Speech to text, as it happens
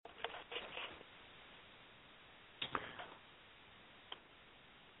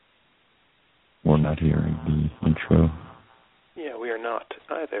We're not hearing the intro. Yeah, we are not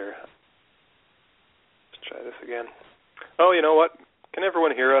either. Let's try this again. Oh, you know what? Can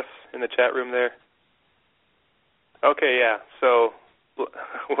everyone hear us in the chat room there? Okay, yeah. So,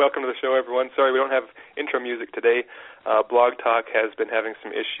 welcome to the show, everyone. Sorry, we don't have intro music today. Blog Talk has been having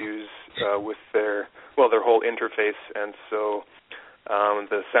some issues with their whole interface, and so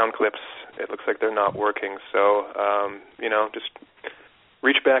the sound clips, it looks like they're not working. So, just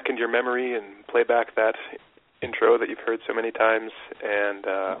reach back into your memory and play back that intro that you've heard so many times, and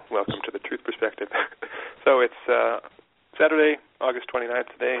welcome to the Truth Perspective. So it's Saturday, August 29th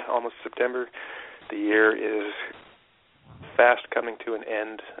today, almost September. The year is fast coming to an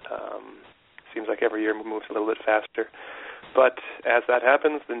end. Seems like every year moves a little bit faster. But as that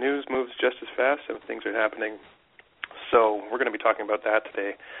happens, the news moves just as fast and things are happening. So we're going to be talking about that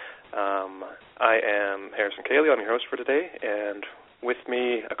today. I am Harrison Koehli. I'm your host for today, and with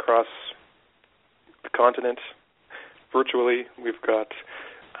me across the continent, virtually, we've got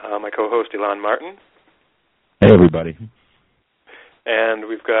my co-host, Elan Martin. Hey, everybody. And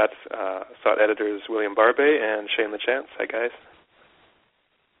we've got SOT editors William Barbe and Shane LeChance. Hi, guys.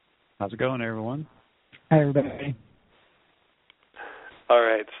 How's it going, everyone? Hi, everybody. All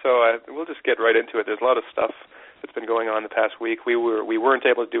right, so we'll just get right into it. There's a lot of stuff that's been going on the past week. We weren't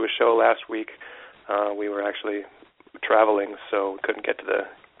able to do a show last week. We were actually traveling, so couldn't get to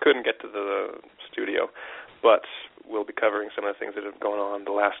the studio. But we'll be covering some of the things that have gone on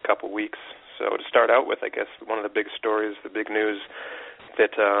the last couple of weeks. So to start out with, I guess one of the big stories, the big news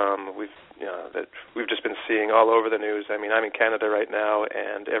that we've just been seeing all over the news. I mean, I'm in Canada right now,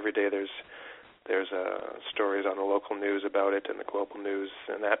 and every day there's stories on the local news about it and the global news,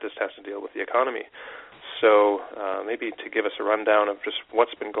 and that just has to deal with the economy. So maybe to give us a rundown of just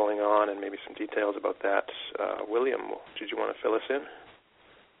what's been going on and maybe some details about that, William, did you want to fill us in?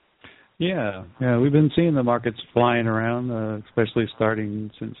 Yeah, we've been seeing the markets flying around, especially starting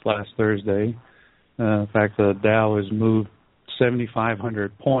since last Thursday. In fact, the Dow has moved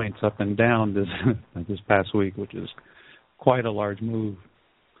 7,500 points up and down this past week, which is quite a large move.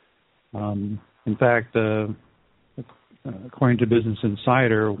 In fact, according to Business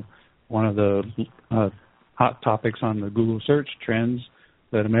Insider, one of the hot topics on the Google search trends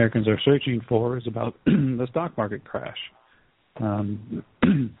that Americans are searching for is about the stock market crash.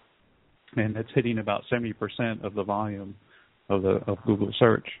 And it's hitting about 70% of the volume of Google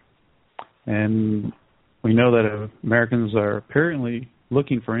search. And we know that Americans are apparently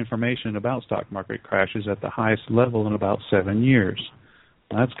looking for information about stock market crashes at the highest level in about 7 years.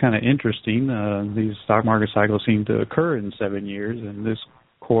 That's kind of interesting. These stock market cycles seem to occur in 7 years, and this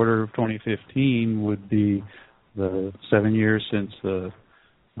quarter of 2015 would be the 7 years since the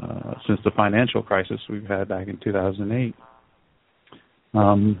financial crisis we've had back in 2008.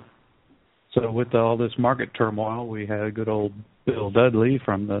 So with all this market turmoil, we had good old Bill Dudley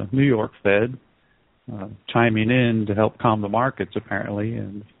from the New York Fed chiming in to help calm the markets, apparently.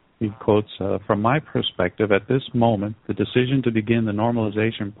 And he quotes, from my perspective, at this moment, the decision to begin the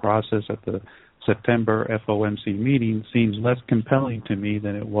normalization process at the September FOMC meeting seems less compelling to me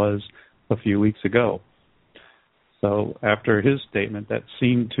than it was a few weeks ago. So after his statement, that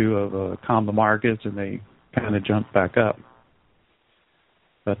seemed to have calmed the markets, and they kind of jumped back up.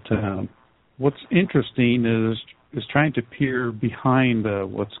 But what's interesting is trying to peer behind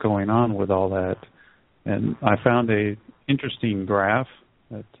what's going on with all that. And I found a interesting graph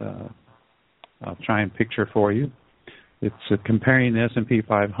that I'll try and picture for you. It's comparing the S&P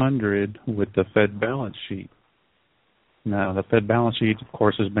 500 with the Fed balance sheet. Now, the Fed balance sheet, of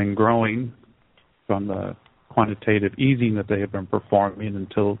course, has been growing from the quantitative easing that they have been performing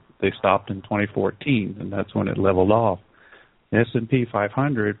until they stopped in 2014, and that's when it leveled off. The S&P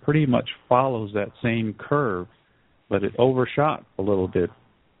 500 pretty much follows that same curve, but it overshot a little bit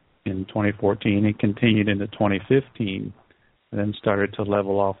in 2014 and continued into 2015, and then started to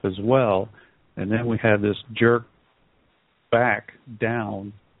level off as well. And then we had this jerk back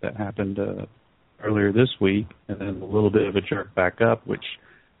down that happened earlier this week, and then a little bit of a jerk back up, which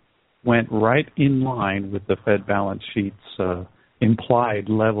went right in line with the Fed balance sheet's implied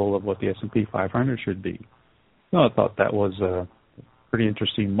level of what the S&P 500 should be. So I thought that was a pretty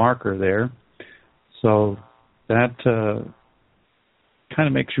interesting marker there. So that kind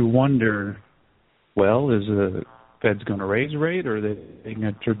of makes you wonder, well, is the Fed's going to raise rate, or are they going to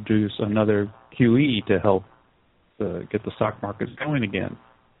introduce another QE to help get the stock markets going again?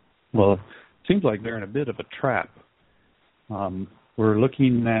 Well, it seems like they're in a bit of a trap. We're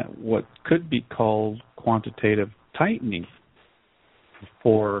looking at what could be called quantitative tightening.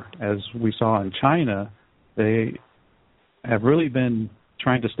 For, as we saw in China, they have really been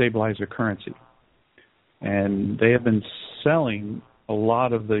trying to stabilize their currency. and they have been selling a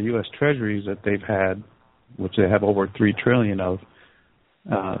lot of the U.S. Treasuries that they've had, which they have over $3 trillion of.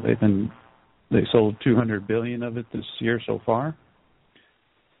 They sold $200 billion of it this year so far,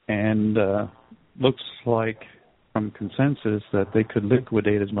 and looks like from consensus that they could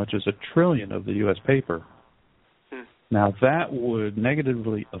liquidate as much as $1 trillion of the U.S. paper. Now that would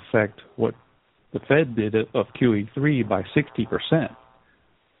negatively affect what the Fed did of QE3 by 60%.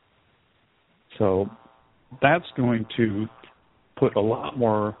 So that's going to put a lot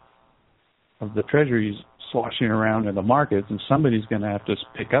more of the treasuries sloshing around in the markets, and somebody's going to have to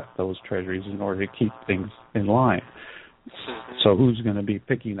pick up those treasuries in order to keep things in line. So who's going to be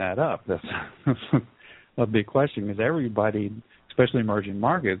picking that up? That's a big question, because everybody, especially emerging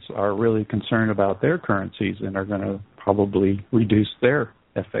markets, are really concerned about their currencies and are going to probably reduce their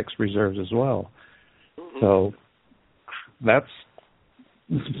FX reserves as well. So that's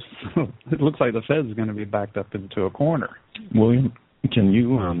it looks like the Fed is going to be backed up into a corner. William, can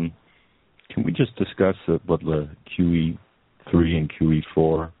we just discuss what the QE3 and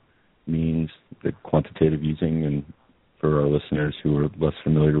QE4 means, the quantitative easing, and for our listeners who are less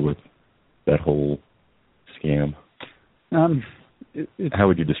familiar with that whole scam? How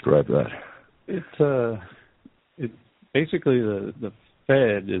would you describe that? It's basically the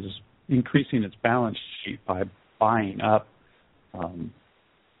Fed is increasing its balance sheet by buying up,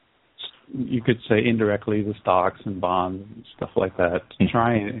 you could say indirectly, the stocks and bonds and stuff like that, to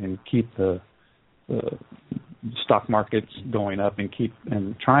try and keep the stock markets going up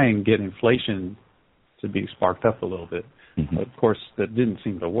and try and get inflation to be sparked up a little bit. Mm-hmm. But of course, that didn't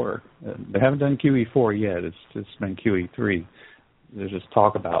seem to work. They haven't done QE4 yet. It's been QE3. There's just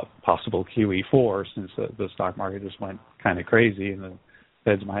talk about possible QE4 since the stock market just went kind of crazy, and the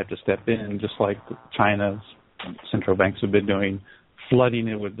Feds might have to step in, just like China's central banks have been doing, flooding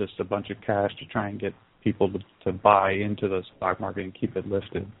it with just a bunch of cash to try and get people to buy into the stock market and keep it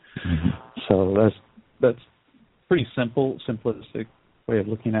lifted. Mm-hmm. So that's pretty simplistic way of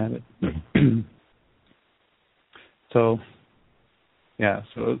looking at it. Mm-hmm. So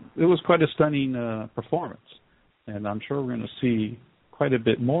it was quite a stunning performance, and I'm sure we're going to see quite a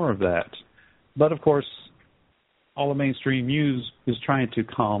bit more of that. But, of course, all the mainstream news is trying to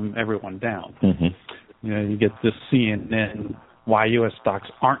calm everyone down. Mm-hmm. You know, you get this CNN, why U.S. stocks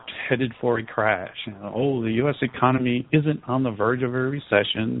aren't headed for a crash. You know, the U.S. economy isn't on the verge of a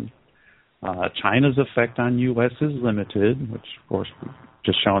recession. China's effect on U.S. is limited, which, of course, we've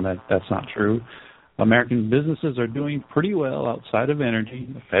just shown that that's not true. American businesses are doing pretty well outside of energy.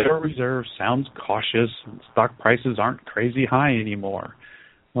 The Federal Reserve sounds cautious. Stock prices aren't crazy high anymore.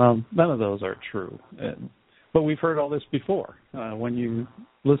 Well, none of those are true. But we've heard all this before. When you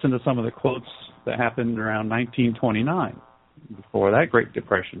listen to some of the quotes that happened around 1929, before that Great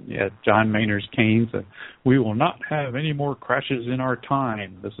Depression, you had John Maynard Keynes said, "We will not have any more crashes in our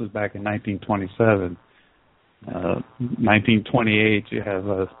time." This was back in 1927. 1928, you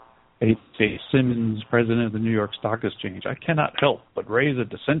have H.J. Simmons, president of the New York Stock Exchange. "I cannot help but raise a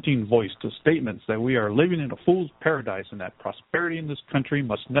dissenting voice to statements that we are living in a fool's paradise and that prosperity in this country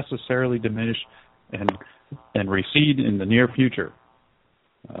must necessarily diminish and recede in the near future."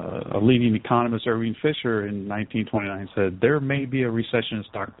 A leading economist, Irving Fisher, in 1929 said, "There may be a recession in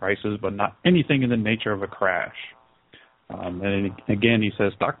stock prices, but not anything in the nature of a crash." And again, he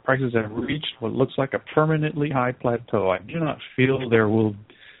says, "Stock prices have reached what looks like a permanently high plateau. I do not feel there will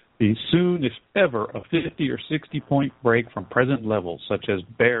be soon, if ever, a 50 or 60-point break from present levels, such as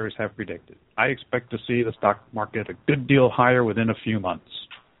bears have predicted. I expect to see the stock market a good deal higher within a few months."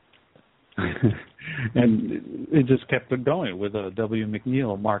 And it just kept it going with W.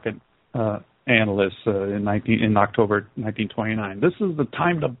 McNeil, market analyst, in October 1929. "This is the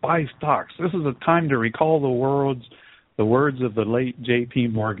time to buy stocks. This is the time to recall the words of the late J.P.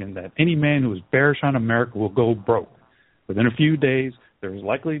 Morgan, that any man who is bearish on America will go broke. Within a few days, there is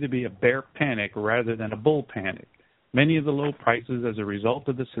likely to be a bear panic rather than a bull panic. Many of the low prices as a result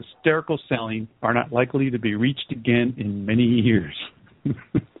of this hysterical selling are not likely to be reached again in many years."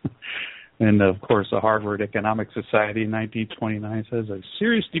 And, of course, the Harvard Economic Society in 1929 says, "A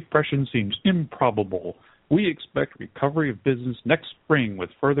serious depression seems improbable. We expect recovery of business next spring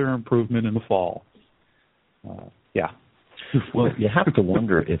with further improvement in the fall." Yeah. Well, you have to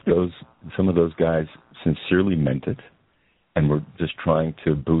wonder if some of those guys sincerely meant it and were just trying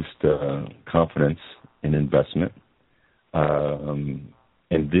to boost confidence in investment and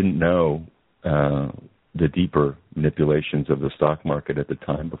didn't know the deeper manipulations of the stock market at the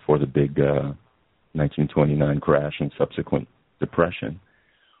time before the big 1929 crash and subsequent depression,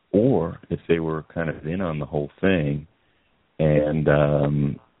 or if they were kind of in on the whole thing and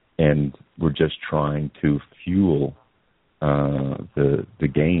and we're just trying to fuel the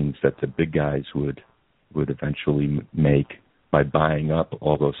gains that the big guys would eventually make by buying up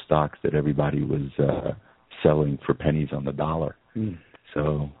all those stocks that everybody was selling for pennies on the dollar.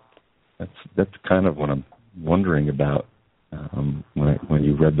 So that's kind of what I'm wondering about when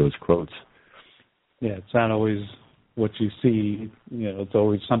you read those quotes. Yeah, it's not always what you see. It's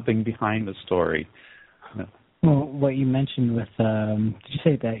always something behind the story. Well, what you mentioned with, did you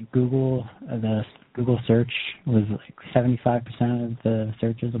say that the Google search was like 75% of the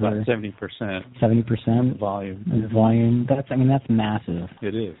searches? About 70%. 70% volume. The volume. That's massive.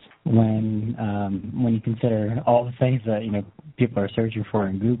 It is. When you consider all the things that people are searching for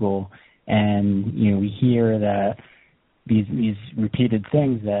in Google, and we hear that these repeated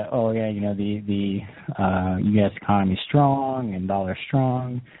things that the U.S. economy is strong and dollar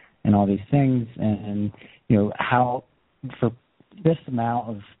strong and all these things, and how for this amount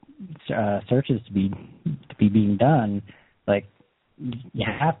of searches to be being done, like you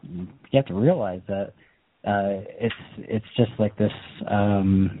have to realize that it's just like this,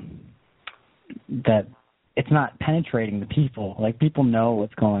 that it's not penetrating the people. Like, people know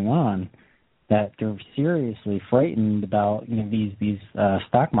what's going on, that they're seriously frightened about these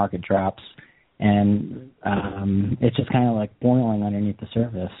stock market drops, and it's just kind of like boiling underneath the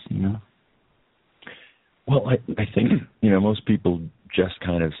surface. Well, I think most people just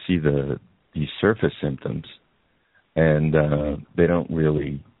kind of see these surface symptoms, and they don't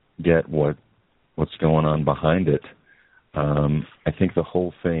really get what's going on behind it. I think the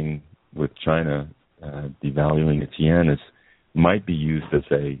whole thing with China devaluing its yen might be used as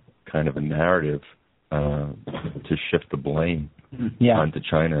a kind of a narrative to shift the blame onto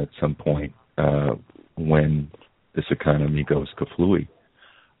China at some point when this economy goes kaflooey.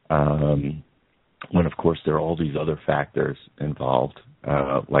 When, of course, there are all these other factors involved,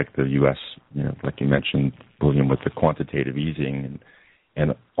 like the U.S., like you mentioned, William, with the quantitative easing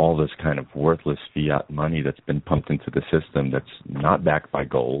and all this kind of worthless fiat money that's been pumped into the system that's not backed by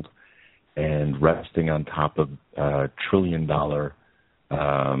gold and resting on top of trillion-dollar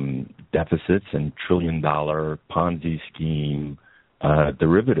deficits and trillion-dollar Ponzi scheme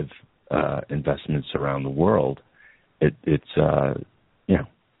derivative investments around the world. It's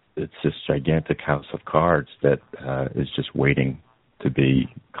this gigantic house of cards that is just waiting to be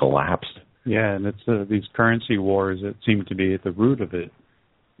collapsed. Yeah, and it's these currency wars that seem to be at the root of it.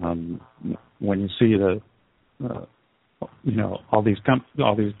 When you see all these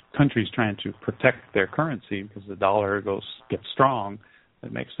countries trying to protect their currency because the dollar gets strong,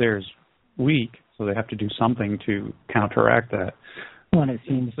 it makes theirs weak, so they have to do something to counteract that. Well, it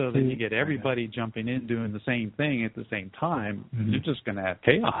seems so then you get everybody jumping in doing the same thing at the same time. You're just going to have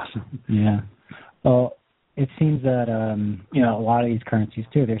chaos. Yeah. Well, it seems that a lot of these currencies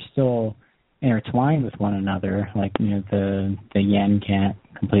too, they're still intertwined with one another. Like the yen can't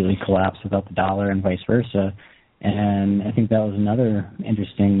completely collapse without the dollar, and vice versa. And I think that was another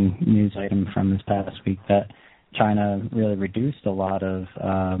interesting news item from this past week, that China really reduced a lot of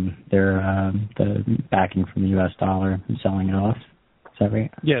the backing from the U.S. dollar and selling it off. Is that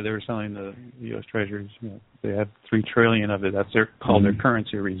right? Yeah, they were selling the U.S. Treasuries. They have $3 trillion of it. That's called their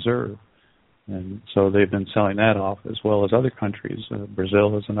currency reserve, and so they've been selling that off, as well as other countries.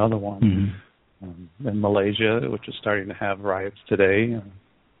 Brazil is another one, and Malaysia, which is starting to have riots today,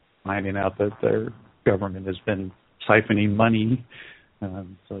 finding out that their government has been siphoning money.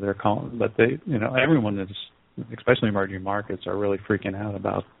 So they're calling, but everyone is, especially emerging markets, are really freaking out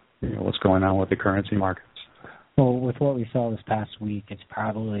about what's going on with the currency markets. Well, with what we saw this past week, it's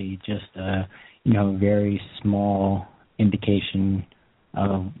probably just a very small indication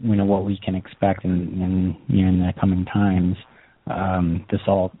of what we can expect in the coming times.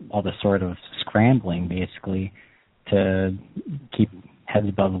 All this sort of scrambling, basically, to keep heads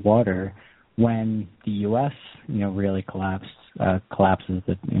above water. When the U.S. really collapses,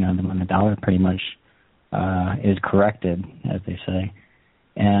 when the dollar pretty much is corrected, as they say,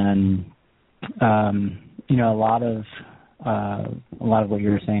 and a lot of what you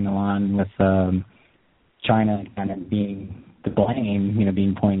were saying, Elan, with China kind of being the blame,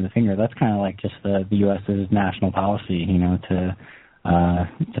 being pointing the finger. That's kind of like just the U.S.'s national policy, to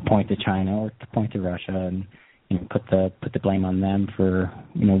point to China or to point to Russia and put the blame on them for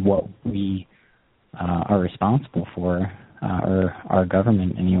what we are responsible for, or our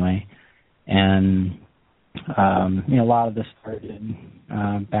government anyway. And a lot of this started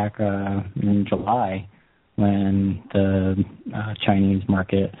back in July, when the Chinese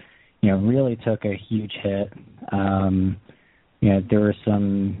market really took a huge hit. There were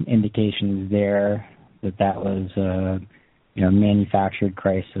some indications there that was manufactured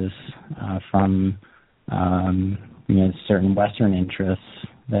crisis from certain Western interests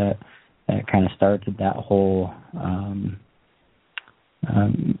that kind of started that whole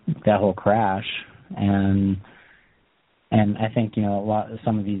crash, and I think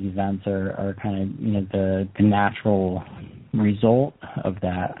some of these events are kind of the natural result of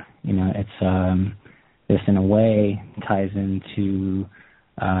that. It's this in a way ties into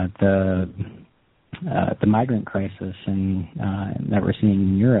the migrant crisis and that we're seeing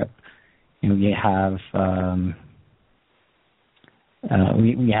in Europe. We have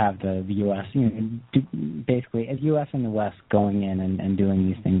the U.S. Basically the U.S. and the West going in and doing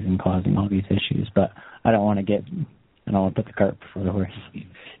these things and causing all these issues. But I don't want to put the cart before the horse.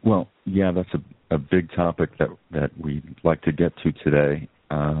 Well, yeah, that's a big topic that we'd like to get to today.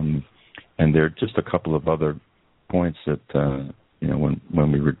 And there are just a couple of other points that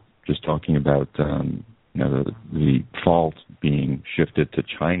when we were just talking about the fault being shifted to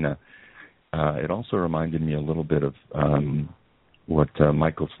China, it also reminded me a little bit of what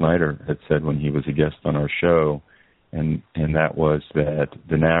Michael Snyder had said when he was a guest on our show, and that was that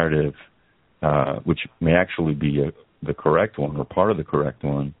the narrative, which may actually be the correct one or part of the correct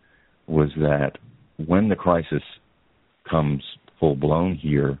one, was that when the crisis comes full blown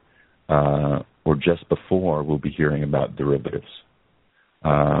here, or just before, we'll be hearing about derivatives,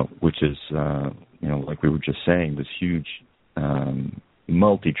 which is, like we were just saying, this huge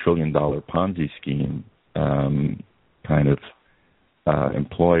multi-trillion-dollar Ponzi scheme kind of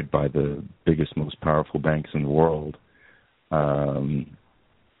employed by the biggest, most powerful banks in the world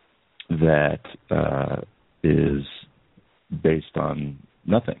that is based on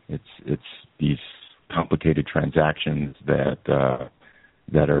nothing. It's these complicated transactions that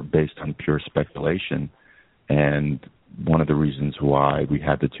are based on pure speculation, and one of the reasons why we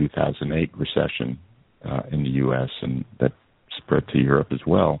had the 2008 recession in the U.S. and that spread to Europe as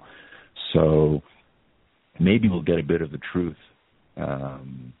well. So maybe we'll get a bit of the truth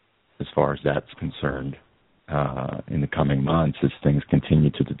as far as that's concerned in the coming months as things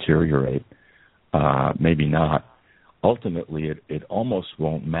continue to deteriorate. Maybe not. Ultimately, it almost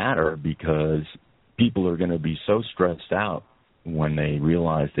won't matter because people are going to be so stressed out when they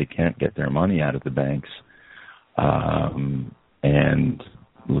realize they can't get their money out of the banks, and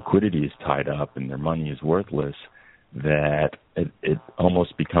liquidity is tied up and their money is worthless, that it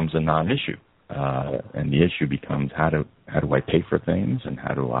almost becomes a non-issue. And the issue becomes how do I pay for things, and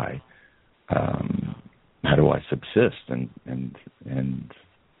how do I subsist, and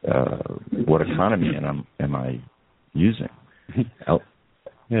what economy am I using?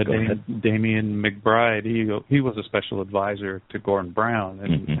 Yeah, Damian McBride, he was a special advisor to Gordon Brown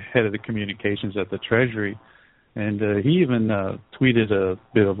and head of the communications at the Treasury, and he even tweeted a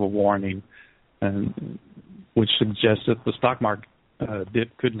bit of a warning, which suggests that the stock market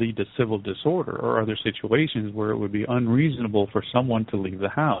dip could lead to civil disorder or other situations where it would be unreasonable for someone to leave the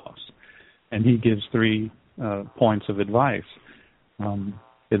house. And he gives 3 points of advice.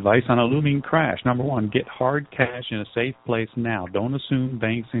 Advice on a looming crash. Number 1, get hard cash in a safe place now. Don't assume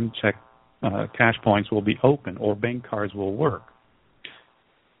banks and cash points will be open or bank cards will work.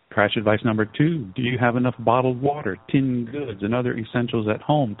 Crash advice number 2, do you have enough bottled water, tinned goods, and other essentials at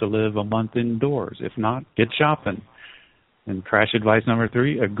home to live a month indoors? If not, get shopping. And crash advice number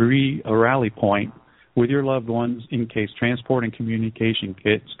 3, agree a rally point with your loved ones in case transport and communication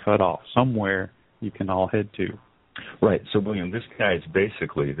gets cut off. Somewhere you can all head to. Right. So, William, this guy is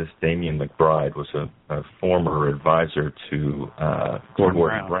basically, this Damian McBride was a former advisor to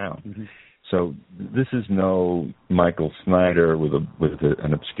Gordon Brown. Mm-hmm. So this is no Michael Snyder with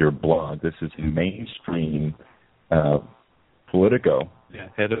an obscure blog. This is a mainstream Politico. Yeah,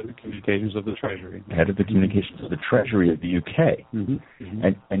 head of the communications of the Treasury. Head of the communications of the Treasury of the UK. Mm-hmm. Mm-hmm.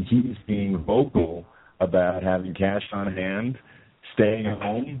 And he's being vocal about having cash on hand, staying at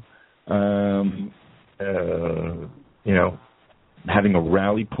home, having a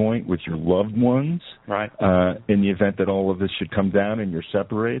rally point with your loved ones, right? In the event that all of this should come down and you're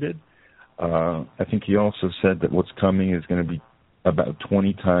separated. I think he also said that what's coming is going to be about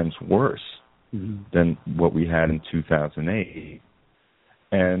 20 times worse than what we had in 2008.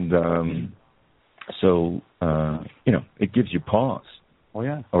 And so it gives you pause. Oh,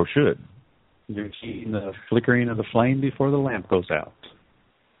 yeah. Or should. You're seeing the flickering of the flame before the lamp goes out.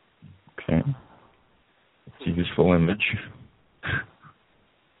 Okay. It's a useful image.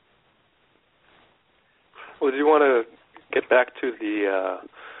 Well, do you want to get back to the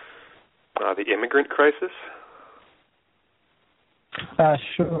immigrant crisis?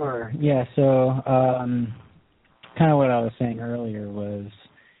 Sure. Yeah. So, kind of what I was saying earlier was,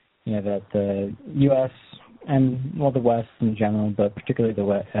 that the U.S. the West in general, but particularly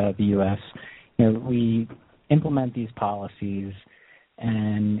the U.S., we implement these policies,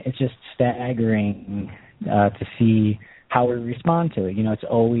 and it's just staggering to see how we respond to it. It's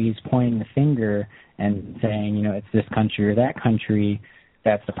always pointing the finger and saying, it's this country or that country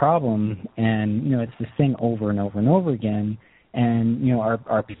that's the problem, and it's this thing over and over and over again, and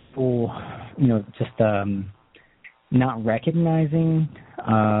our people, just not recognizing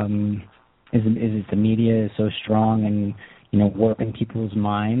is it the media is so strong and warping people's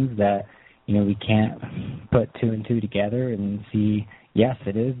minds that we can't put two and two together and see, yes,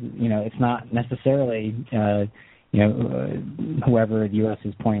 it is, it's not necessarily whoever the U.S.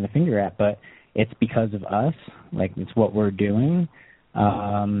 is pointing the finger at, but it's because of us, like it's what we're doing.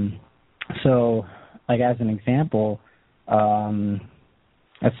 So, like as an example,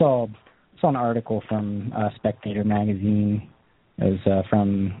 I saw an article from Spectator magazine. It was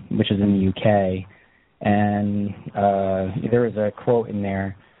which is in the UK, and there was a quote in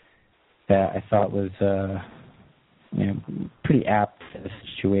there that I thought was pretty apt for the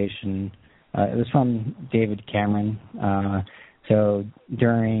situation. It was from David Cameron. So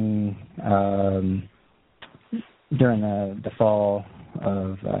during the fall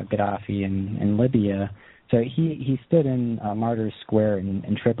of Gaddafi in Libya, so he stood in Martyrs Square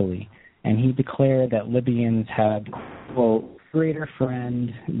in Tripoli, and he declared that Libyans had, quote, greater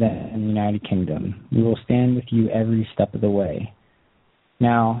friend than the United Kingdom. We will stand with you every step of the way.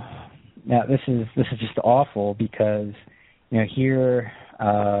 Now this is just awful because here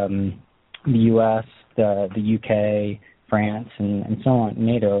the U.S., the UK, France, and so on,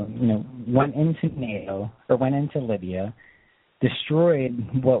 NATO, went into Libya, destroyed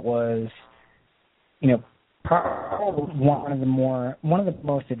what was, probably one of the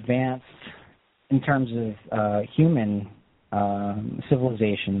most advanced in terms of human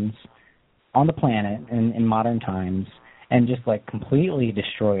civilizations on the planet in modern times, and just like completely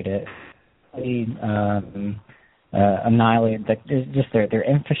destroyed it, annihilated. Just their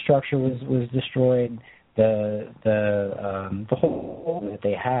infrastructure was destroyed. The whole that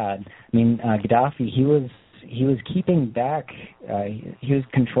they had. I mean, Gaddafi, he was keeping back. He was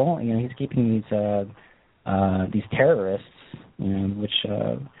controlling. He was keeping these terrorists, which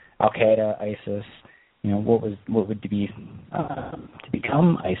Al Qaeda, ISIS, what would be to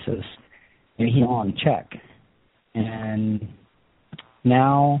become ISIS. He on check, and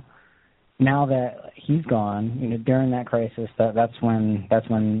now that he's gone, during that crisis, that's when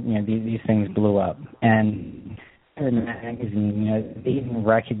these things blew up, and in the magazine, they even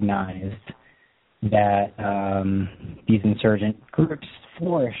recognized that these insurgent groups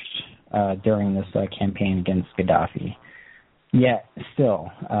flourished during this campaign against Gaddafi. Yet still,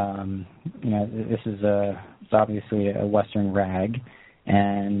 this is it's obviously a Western rag,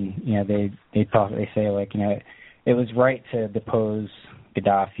 and they say like it was right to depose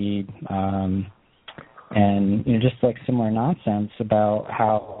Gaddafi, and just like similar nonsense about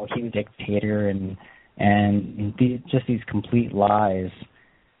how he was a dictator and these complete lies.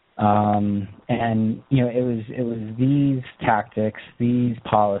 And it was these tactics, these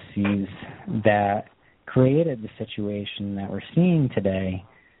policies that created the situation that we're seeing today.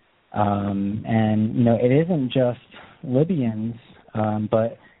 And it isn't just Libyans,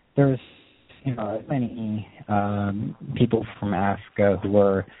 but there's many people from Africa who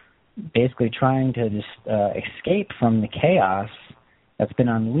are basically trying to just escape from the chaos that's been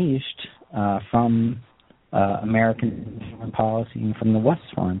unleashed from American foreign policy and from the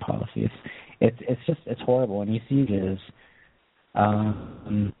West's foreign policy. It's horrible, and you see this.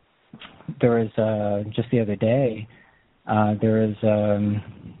 There was just the other day, there was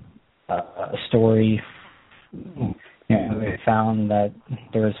a story. They found that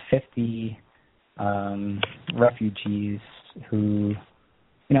there was 50 refugees who,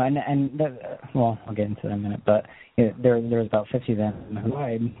 well, I'll get into that in a minute, but there was about 50 of them who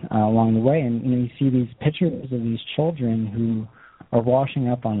died along the way, and you see these pictures of these children who are washing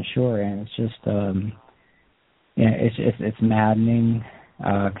up on shore, and it's just, it's maddening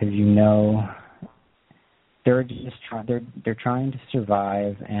because they're they're trying to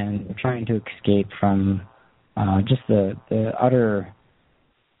survive, and they're trying to escape from just the utter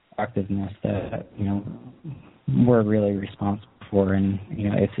activeness that we're really responsible for, and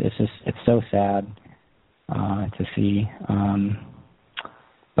it's so sad to see.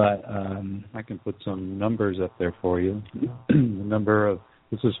 But I can put some numbers up there for you.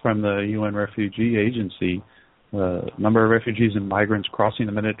 This is from the UN Refugee Agency. Number of refugees and migrants crossing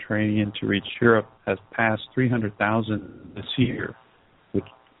the Mediterranean to reach Europe has passed 300,000 this year,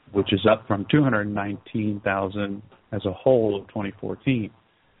 which is up from 219,000 as a whole of 2014.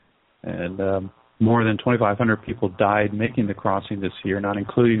 And more than 2,500 people died making the crossing this year, not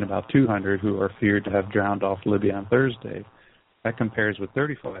including about 200 who are feared to have drowned off Libya on Thursday. That compares with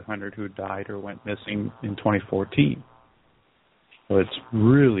 3,500 who died or went missing in 2014. So it's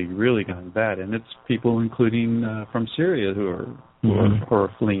really, really gotten bad, and it's people, including from Syria, who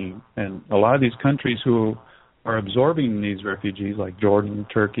are fleeing, and a lot of these countries who are absorbing these refugees, like Jordan,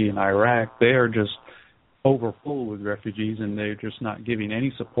 Turkey, and Iraq, they are just overfull with refugees, and they're just not giving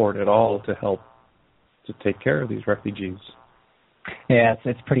any support at all to help to take care of these refugees. Yeah,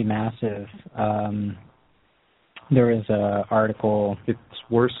 it's pretty massive. There was an article. It's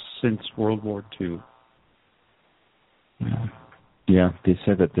worse since World War II. Yeah, they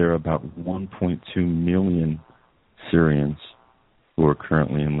said that there are about 1.2 million Syrians who are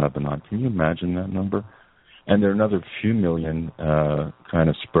currently in Lebanon. Can you imagine that number? And there are another few million kind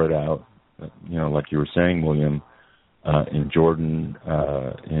of spread out, like you were saying, William, in Jordan,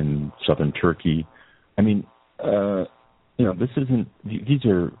 in southern Turkey. I mean, this isn't, these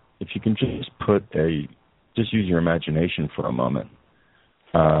are, if you can just use your imagination for a moment,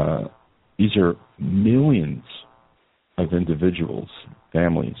 these are millions of individuals,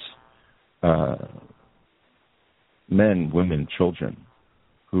 families, men, women, children,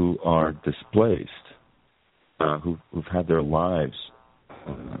 who are displaced, who've had their lives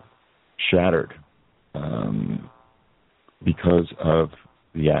shattered because of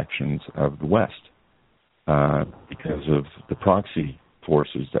the actions of the West, because of the proxy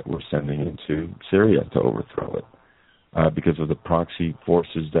forces that we're sending into Syria to overthrow it, because of the proxy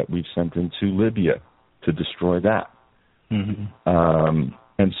forces that we've sent into Libya to destroy that. Mm-hmm.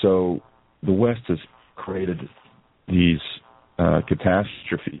 And so the West has created these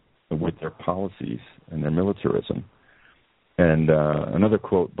catastrophes with their policies and their militarism. And another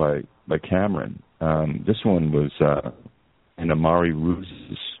quote by Cameron, this one was in Amari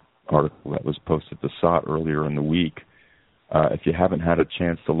Roos's article that was posted to SOT earlier in the week. If you haven't had a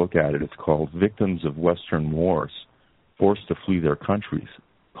chance to look at it, it's called Victims of Western Wars, Forced to Flee Their Countries,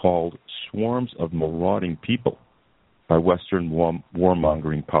 called Swarms of Marauding People by Western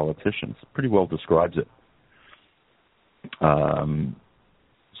warmongering politicians. Pretty well describes it.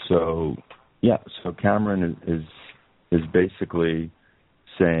 So Cameron is basically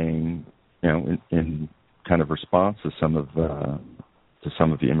saying, in kind of response to some of the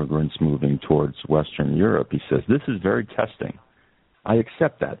immigrants moving towards Western Europe, he says, this is very testing. I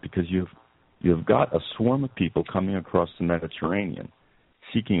accept that because you've got a swarm of people coming across the Mediterranean,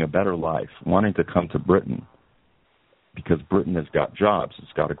 seeking a better life, wanting to come to Britain because Britain has got jobs.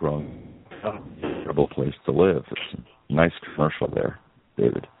 It's got a growing, comfortable place to live. It's a nice commercial there,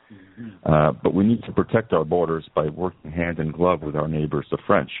 David. But we need to protect our borders by working hand in glove with our neighbors, the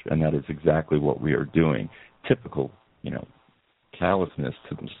French, and that is exactly what we are doing. Typical, callousness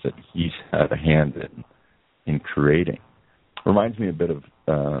to them that he's had a hand in creating. Reminds me a bit of,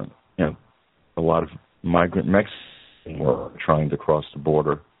 a lot of migrant Mexicans were trying to cross the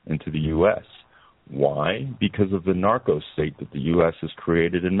border into the U.S. Why? Because of the narco state that the U.S. has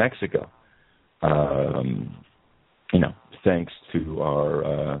created in Mexico. Thanks to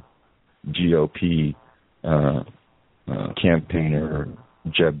our GOP campaigner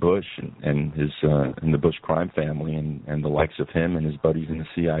Jeb Bush and his and the Bush crime family and the likes of him and his buddies in the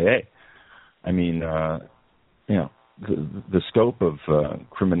CIA. I mean, the scope of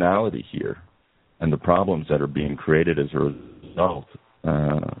criminality here and the problems that are being created as a result,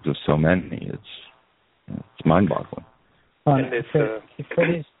 just so many, it's mind-boggling. And it's go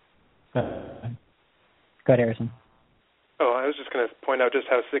ahead, Harrison. Oh, I was just going to point out just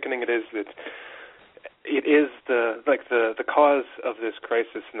how sickening it is that it is the cause of this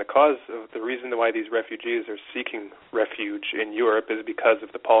crisis, and the cause of the reason why these refugees are seeking refuge in Europe is because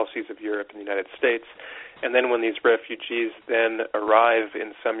of the policies of Europe and the United States. And then when these refugees then arrive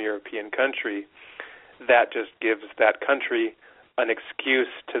in some European country, that just gives that country an excuse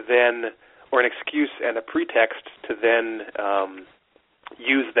to then, or an excuse and a pretext to then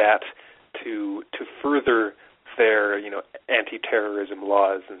use that to further their, anti-terrorism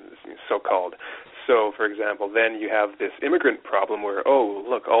laws, and so-called. So, for example, then you have this immigrant problem where, oh,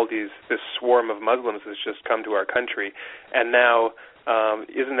 look, this swarm of Muslims has just come to our country, and now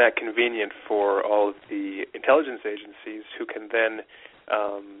isn't that convenient for all of the intelligence agencies who can then,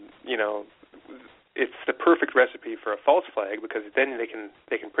 it's the perfect recipe for a false flag, because then they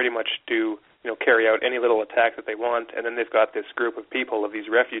can pretty much carry out any little attack that they want, and then they've got this group of people, of these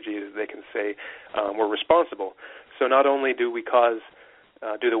refugees, they can say we're responsible. So not only do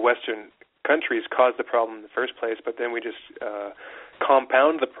the Western countries cause the problem in the first place, but then we just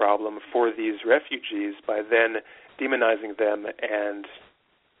compound the problem for these refugees by then demonizing them and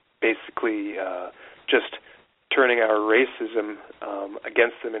basically just turning our racism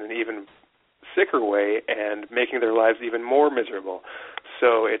against them in an even sicker way and making their lives even more miserable.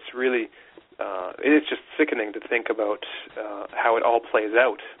 So it's really, it's just sickening to think about how it all plays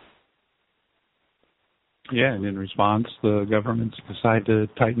out. Yeah, and in response, the governments decide to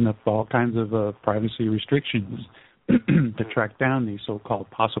tighten up all kinds of privacy restrictions to track down these so-called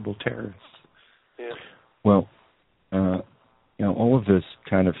possible terrorists. Yeah. Well, all of this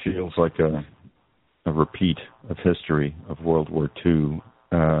kind of feels like a repeat of history of World War II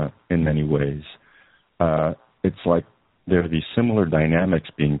in many ways. It's like there are these similar dynamics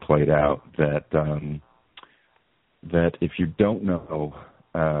being played out that if you don't know,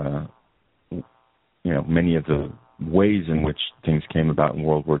 many of the ways in which things came about in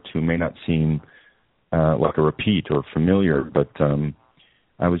World War II may not seem like a repeat or familiar, but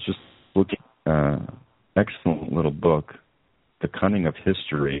I was just looking excellent little book, The Cunning of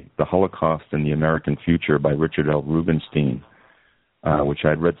History, The Holocaust and the American Future by Richard L. Rubenstein, which I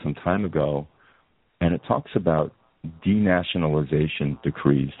had read some time ago, and it talks about denationalization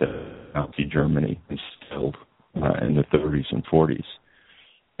decrees that Nazi Germany instilled in the 30s and 40s.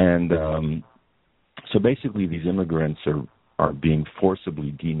 And so basically these immigrants are being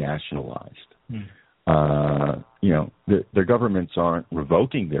forcibly denationalized. Their governments aren't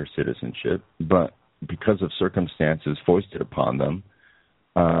revoking their citizenship, but because of circumstances foisted upon them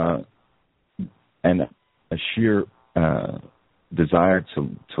and a sheer desire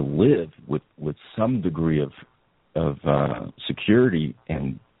to live with some degree of security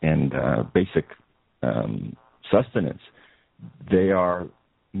and basic sustenance, they are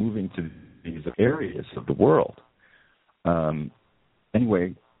moving to these areas of the world.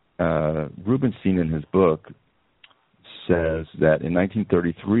 Anyway, Rubenstein in his book says that in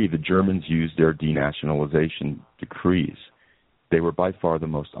 1933 the Germans used their denationalization decrees. They were by far the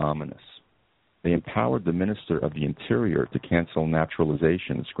most ominous. They empowered the Minister of the Interior to cancel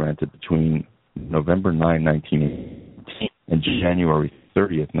naturalizations granted between November 9, 1918 and January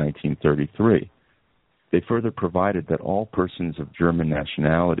 30th, 1933. They further provided that all persons of German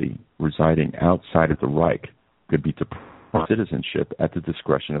nationality residing outside of the Reich could be deprived of citizenship at the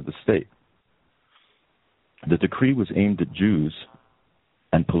discretion of the state. The decree was aimed at Jews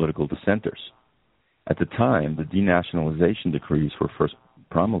and political dissenters. At the time the denationalization decrees were first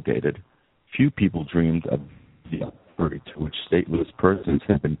promulgated, few people dreamed of the authority to which stateless persons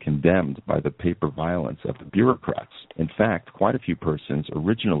had been condemned by the paper violence of the bureaucrats. In fact, quite a few persons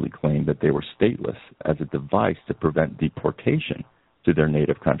originally claimed that they were stateless as a device to prevent deportation to their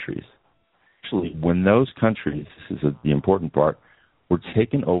native countries. Actually, when those countries, this is the important part, were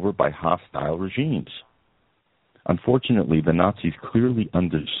taken over by hostile regimes. Unfortunately, the Nazis clearly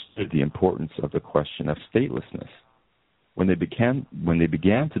understood the importance of the question of statelessness. When they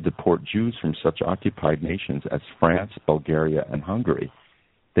began to deport Jews from such occupied nations as France, Bulgaria, and Hungary,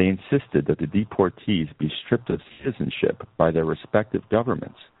 they insisted that the deportees be stripped of citizenship by their respective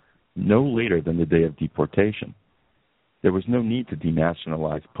governments no later than the day of deportation. There was no need to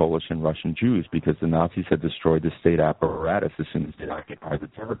denationalize Polish and Russian Jews because the Nazis had destroyed the state apparatus as soon as they occupied the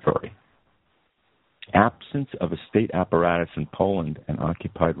territory. Absence of a state apparatus in Poland and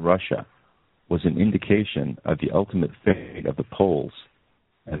occupied Russia was an indication of the ultimate fate of the Poles,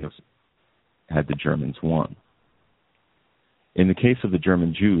 and had the Germans won. In the case of the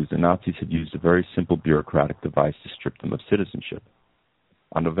German Jews, the Nazis had used a very simple bureaucratic device to strip them of citizenship.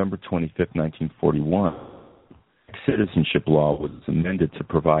 On November 25, 1941, citizenship law was amended to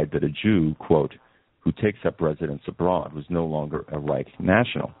provide that a Jew, quote, who takes up residence abroad was no longer a Reich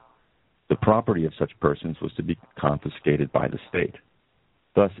national. The property of such persons was to be confiscated by the state.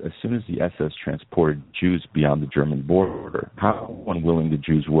 Thus, as soon as the SS transported Jews beyond the German border, how unwilling the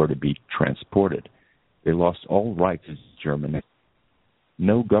Jews were to be transported, they lost all rights as German.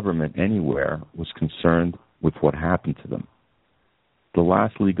 No government anywhere was concerned with what happened to them. The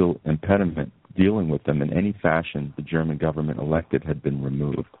last legal impediment dealing with them in any fashion the German government elected had been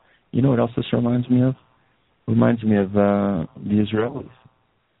removed. You know what else this reminds me of? It reminds me of the Israelis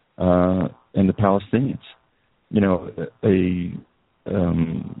and the Palestinians. You know,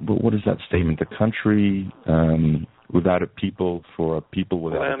 what is that statement? The country without a people for a people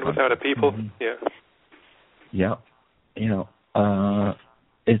without land a country. Without a people, Mm-hmm. yeah. Yeah, you know,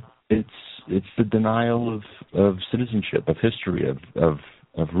 it's the denial of citizenship, of history, of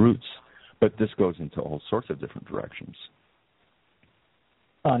roots. But this goes into all sorts of different directions.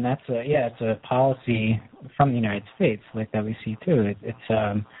 Oh, and that's it's a policy from the United States, like that we see too. It's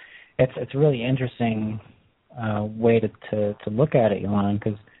a really interesting way to look at it, Elan,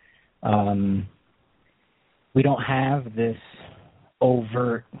 because we don't have this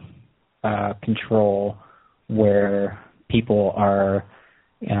overt control where people are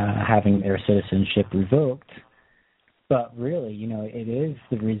having their citizenship revoked. But really, it is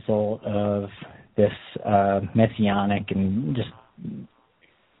the result of this messianic and just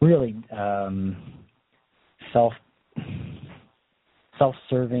really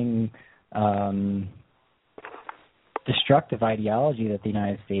self-serving, destructive ideology that the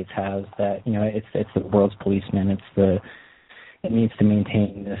United States has. That it's the world's policeman. It needs to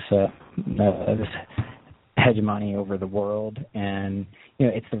maintain this hegemony over the world, and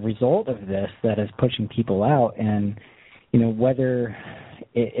it's the result of this that is pushing people out. And whether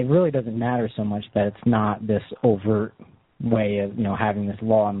it really doesn't matter so much that it's not this overt way of having this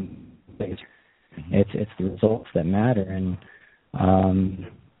law in place. It's the results that matter, and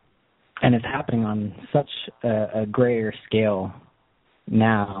it's happening on such a greater scale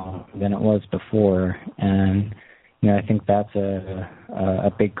now than it was before. And I think that's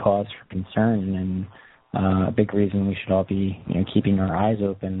a big cause for concern, and a big reason we should all be keeping our eyes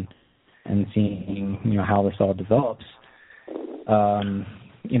open and seeing how this all develops. I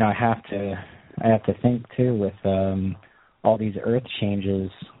have to think too, with all these earth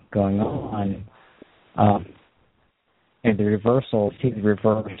changes going on, and the reversal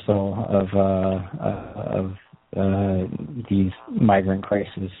of these migrant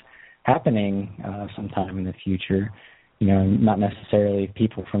crises happening sometime in the future. Not necessarily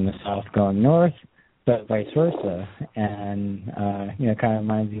people from the south going north, but vice versa. And it kind of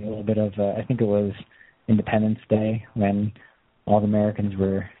reminds me a little bit of I think it was Independence Day when all the Americans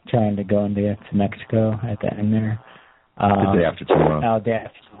were trying to go into Mexico at the end there. The day after tomorrow. The day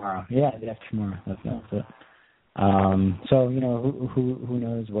after tomorrow. Yeah, the day after tomorrow. That's it. So who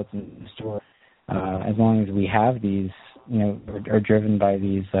knows what's in store? As long as we have these, are driven by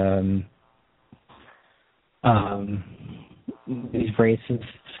these racist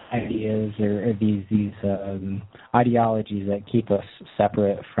ideas or these ideologies that keep us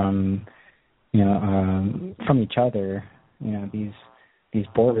separate from each other. These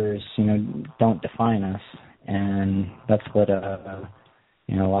borders, don't define us, and that's what a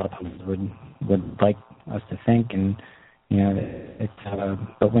lot of people would like us to think. And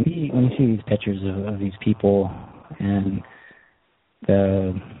but when you see these pictures of these people and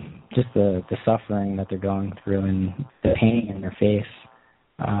the suffering that they're going through and the pain in their face,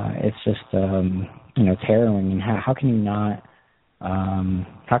 it's just it's harrowing. And how can you not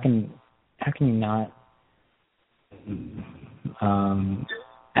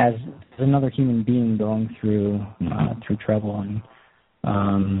as another human being going through trouble and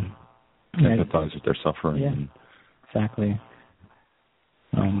empathize with their suffering. Yeah, exactly.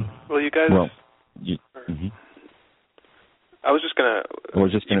 Well, you guys. I was just gonna.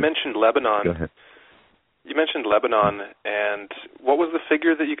 You mentioned Lebanon. Go ahead. You mentioned Lebanon, and what was the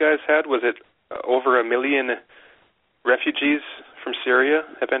figure that you guys had? Was it over 1 million refugees from Syria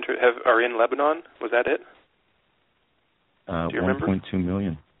are in Lebanon? Was that it? Do you remember? 1.2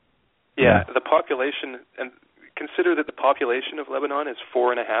 million. Yeah, the population, and consider that the population of Lebanon is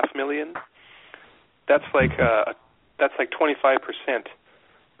 4.5 million. That's like 25%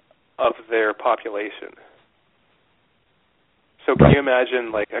 of their population. So can you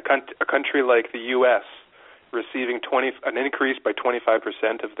imagine like a country like the U.S. receiving an increase by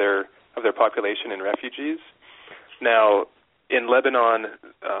 25% of their population in refugees? Now, in Lebanon,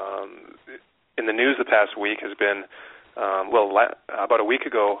 in the news the past week has been, about a week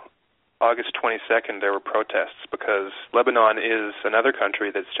ago, August 22nd, there were protests because Lebanon is another country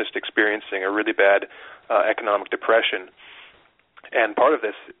that's just experiencing a really bad economic depression. And part of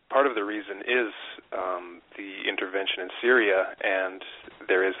the reason is the intervention in Syria, and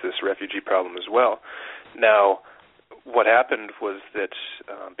there is this refugee problem as well. Now, what happened was that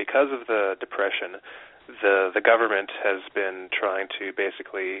because of the depression, the government has been trying to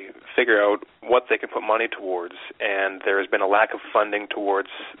basically figure out what they can put money towards, and there has been a lack of funding towards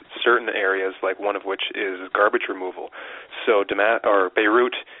certain areas, like one of which is garbage removal. So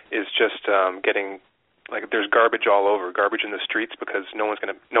Beirut is just getting, like, there's garbage all over, garbage in the streets because no one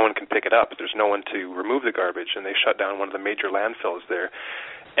can pick it up. There's no one to remove the garbage, and they shut down one of the major landfills there.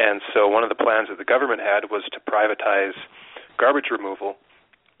 And so one of the plans that the government had was to privatize garbage removal.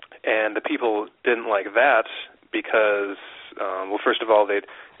 And the people didn't like that because, first of all, there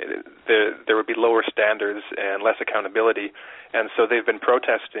would be lower standards and less accountability, and so they've been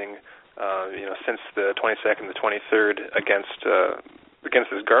protesting, since the 22nd, the 23rd, against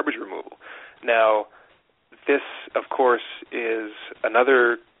this garbage removal. Now, this, of course, is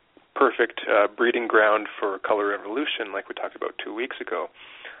another perfect breeding ground for color revolution, like we talked about 2 weeks ago.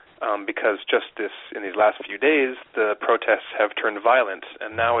 because just in these last few days, the protests have turned violent,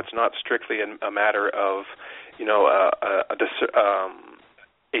 and now it's not strictly a matter of,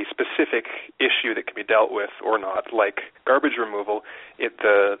 a specific issue that can be dealt with or not, like garbage removal.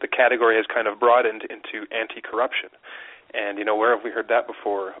 The category has kind of broadened into anti-corruption, and where have we heard that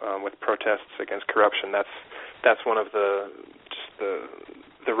before with protests against corruption? That's one of the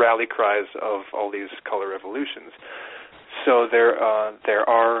rally cries of all these color revolutions. So there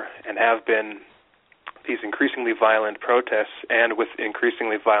are and have been these increasingly violent protests, and with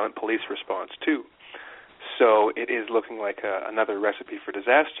increasingly violent police response too. So it is looking like another recipe for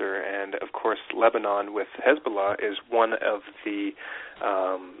disaster. And of course, Lebanon with Hezbollah is one of the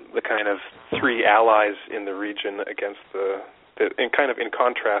kind of three allies in the region against in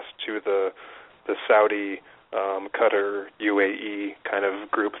contrast to the Saudi, Qatar, UAE kind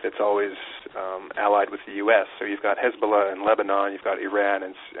of group that's always allied with the U.S. So you've got Hezbollah in Lebanon, you've got Iran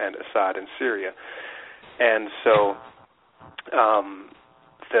and Assad in Syria. And so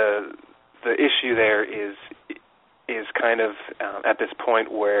the issue there is kind of at this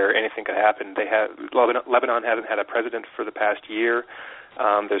point where anything could happen. Lebanon hasn't had a president for the past year.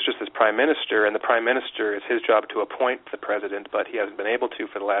 There's just this prime minister, and the prime minister, is his job to appoint the president, but he hasn't been able to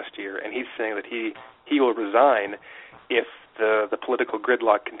for the last year, and he's saying that he will resign if the political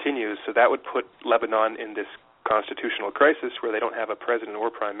gridlock continues. So that would put Lebanon in this constitutional crisis where they don't have a president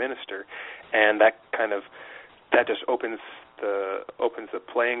or prime minister, and that just opens the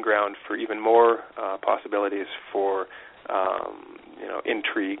playing ground for even more possibilities for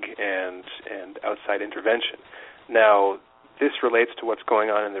intrigue and outside intervention. Now, this relates to what's going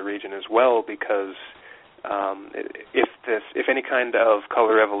on in the region as well, because if any kind of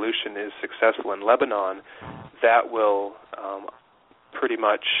color revolution is successful in Lebanon, that will pretty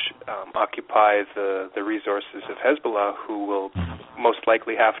much occupy the resources of Hezbollah, who will most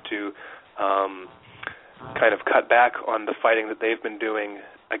likely have to kind of cut back on the fighting that they've been doing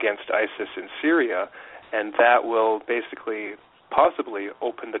against ISIS in Syria, and that will basically possibly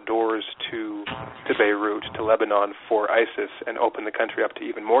open the doors to Beirut, to Lebanon for ISIS, and open the country up to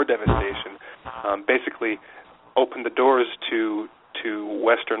even more devastation. Basically open the doors to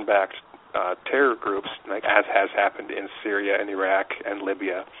Western-backed terror groups, like as has happened in Syria and Iraq and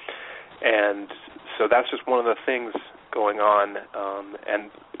Libya. And so that's just one of the things going on,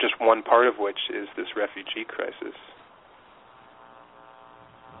 and just one part of which is this refugee crisis.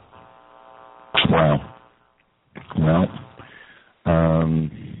 Wow. Well,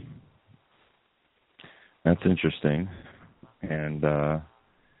 that's interesting. And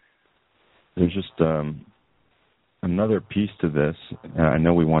there's just another piece to this. I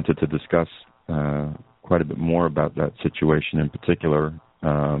know we wanted to discuss quite a bit more about that situation in particular.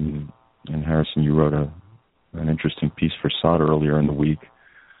 And Harrison, you wrote an interesting piece for Sod earlier in the week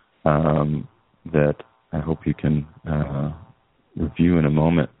that I hope you can review in a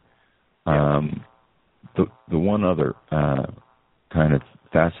moment. The one other kind of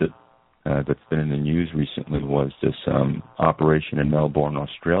facet that's been in the news recently was this operation in Melbourne,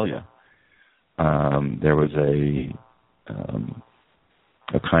 Australia. There was a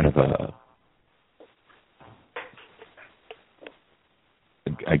kind of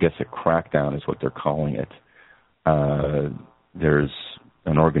I guess a crackdown is what they're calling it. There's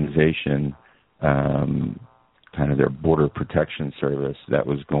an organization, kind of their border protection service, that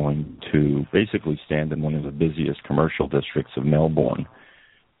was going to basically stand in one of the busiest commercial districts of Melbourne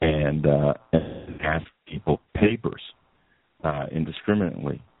and ask people papers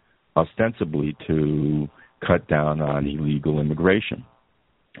indiscriminately, ostensibly to cut down on illegal immigration.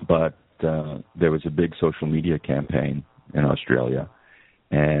 But there was a big social media campaign in Australia,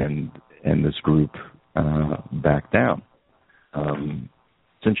 and this group backed down.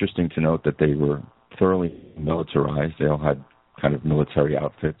 It's interesting to note that they were thoroughly militarized. They all had kind of military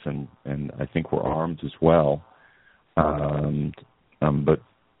outfits and I think were armed as well. But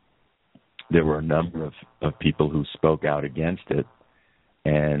there were a number of people who spoke out against it,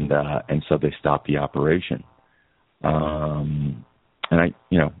 and so they stopped the operation. And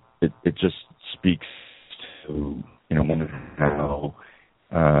it just speaks to how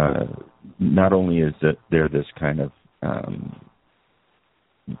not only is that there this kind of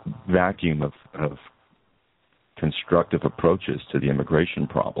vacuum of constructive approaches to the immigration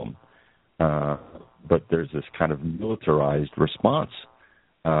problem, but there's this kind of militarized response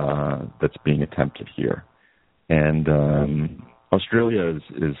that's being attempted here. And Australia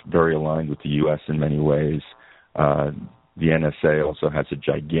is very aligned with the U.S. in many ways. The NSA also has a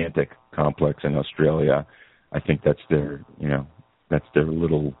gigantic complex in Australia. I think that's their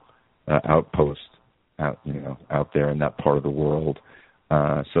little outpost out there in that part of the world.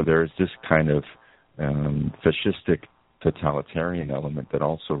 So there's this kind of fascistic totalitarian element that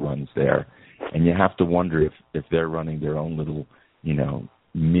also runs there. And you have to wonder if they're running their own little,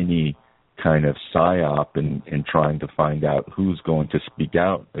 mini kind of psyop in trying to find out who's going to speak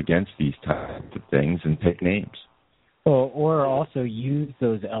out against these types of things and take names. Well, or also use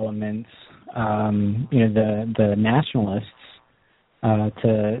those elements, the nationalists,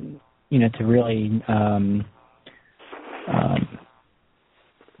 to really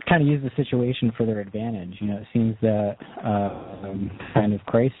kind of use the situation for their advantage. It seems that kind of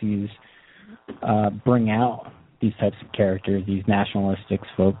crises bring out these types of characters, these nationalistic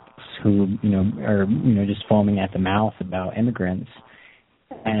folks who, are, just foaming at the mouth about immigrants.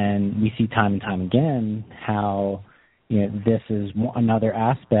 And we see time and time again how, this is another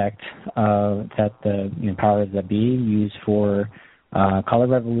aspect that the powers that be use for color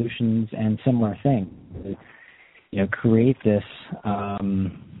revolutions and similar things. Create this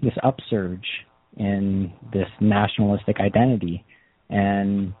this upsurge in this nationalistic identity,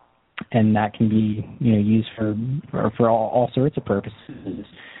 and that can be used for all sorts of purposes.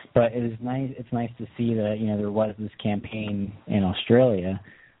 But it is nice. It's nice to see that there was this campaign in Australia.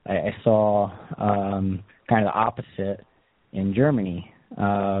 I saw kind of the opposite in Germany.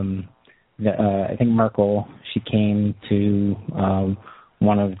 I think Merkel, she came to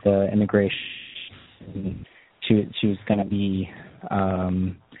one of the immigration. She was going to be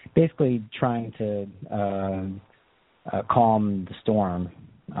basically trying to calm the storm.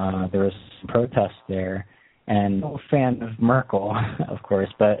 There was some protests there, and no fan of Merkel, of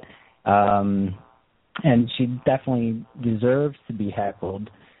course, but and she definitely deserves to be heckled.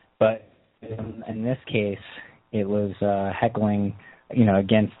 But in this case, it was heckling,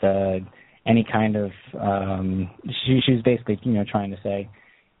 against any kind of. She was basically, trying to say,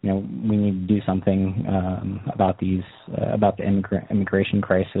 we need to do something about the immigration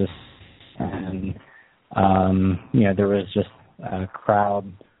crisis, and there was just a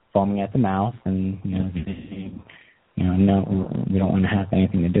crowd foaming at the mouth, and no, we don't want to have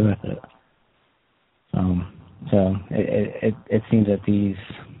anything to do with it. So it seems that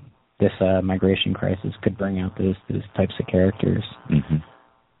this migration crisis could bring out those types of characters.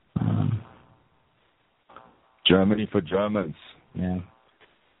 Mm-hmm. Germany for Germans. Yeah.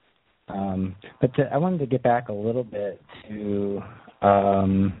 But I wanted to get back a little bit to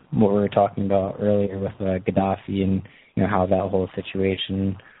what we were talking about earlier with Gaddafi and how that whole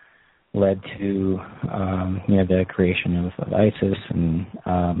situation led to the creation of ISIS, and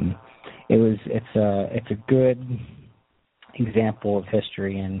it's a good example of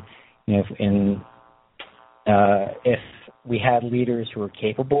history. And if we had leaders who were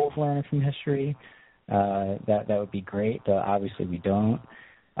capable of learning from history, that would be great. But obviously we don't.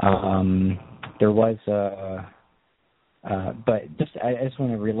 There was but I just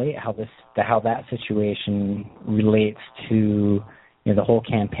want to relate how that situation relates to the whole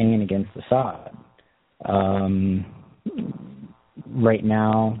campaign against Assad. Right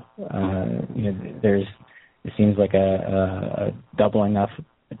now, it seems like a doubling up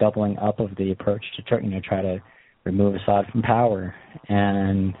of the approach to try to remove Assad from power.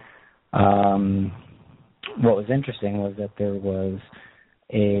 And what was interesting was that there was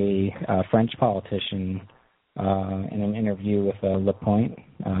a French politician in an interview with Le Point.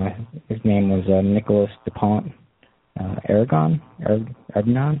 His name was Nicolas Dupont Aragon,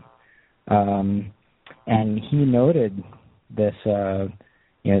 and he noted this,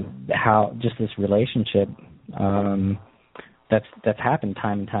 how just this relationship that's happened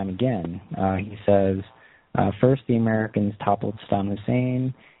time and time again. He says, first the Americans toppled Saddam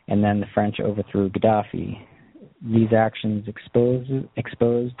Hussein, and then the French overthrew Gaddafi. These actions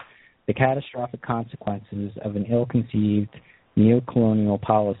exposed the catastrophic consequences of an ill-conceived neo-colonial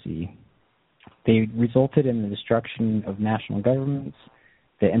policy. They resulted in the destruction of national governments,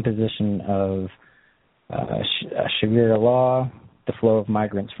 the imposition of Sharia law, the flow of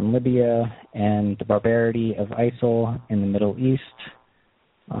migrants from Libya, and the barbarity of ISIL in the Middle East.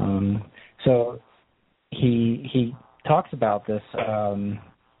 So he talks about this,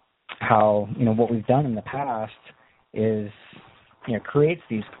 how what we've done in the past is creates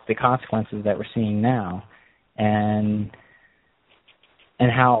the consequences that we're seeing now, and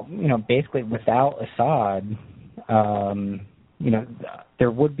how basically without Assad,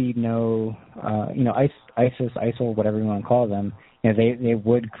 there would be no ISIS, ISIL, whatever you want to call them. They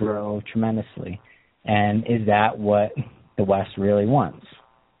would grow tremendously, and is that what the West really wants?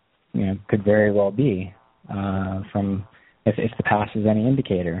 Could very well be, from if the past is any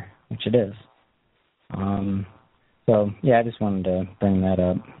indicator, which it is. So yeah, I just wanted to bring that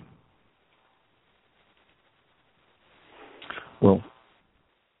up. Well,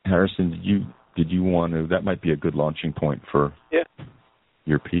 Harrison, did you want to? That might be a good launching point for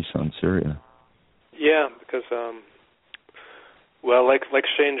your piece on Syria. Yeah, because like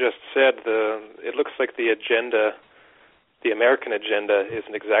Shane just said, it looks like the agenda, the American agenda,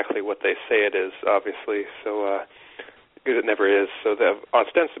 isn't exactly what they say it is, obviously. So because it never is. So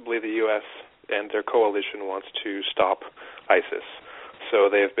ostensibly the U.S. and their coalition wants to stop ISIS. So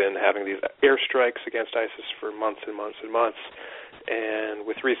they've been having these airstrikes against ISIS for months and months and months, and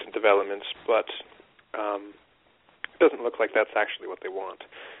with recent developments, but it doesn't look like that's actually what they want.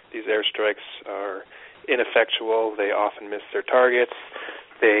 These airstrikes are ineffectual. They often miss their targets.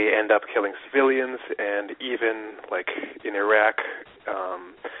 They end up killing civilians, and even, like in Iraq,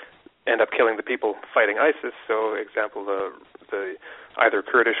 end up killing the people fighting ISIS. So, example, the either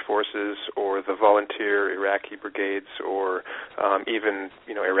Kurdish forces or the volunteer Iraqi brigades or even,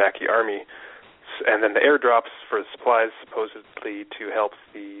 Iraqi army. And then the airdrops for supplies supposedly to help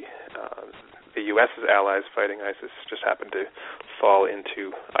the U.S.'s allies fighting ISIS just happen to fall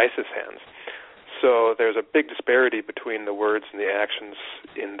into ISIS hands. So there's a big disparity between the words and the actions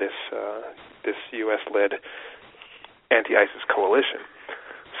in this U.S.-led anti-ISIS coalition.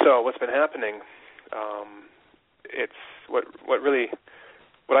 So what's been happening, it's what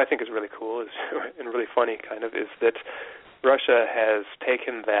I think is really cool is and really funny kind of is that Russia has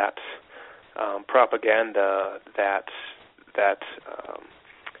taken that propaganda that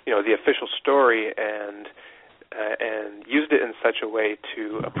the official story and used it in such a way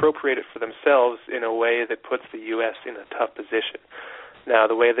to appropriate it for themselves in a way that puts the U.S. in a tough position. Now,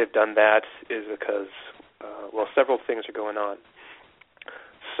 the way they've done that is because, several things are going on.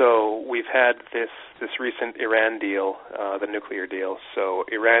 So we've had this recent Iran deal, the nuclear deal. So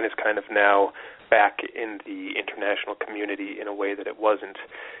Iran is kind of now back in the international community in a way that it wasn't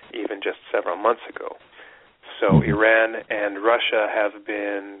even just several months ago. So Iran and Russia have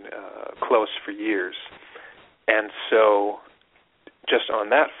been close for years. And so just on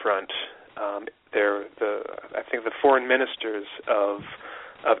that front, I think the foreign ministers of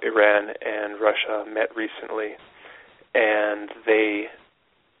Iran and Russia met recently, and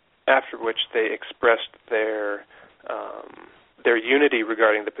after which they expressed their unity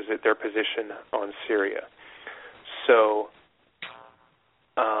regarding their position on Syria. So,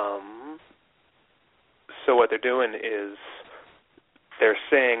 what they're doing is they're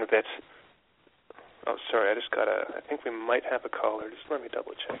saying that. Oh, sorry, I think we might have a caller. Just let me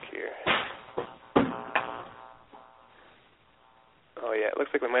double check here. Oh yeah, it looks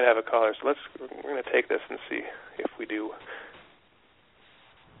like we might have a caller. So we're going to take this and see if we do.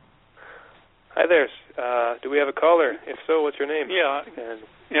 Hi there. Do we have a caller? If so, what's your name? Yeah.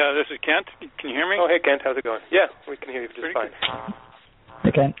 This is Kent. Can you hear me? Oh, hey, Kent. How's it going? Yeah, we can hear you just fine.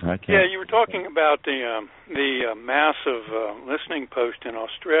 Hey, Kent. Hi, Kent. Yeah, you were talking about the massive listening post in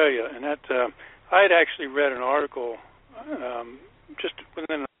Australia, and that I had actually read an article just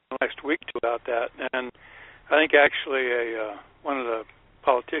within the next week about that, and I think actually one of the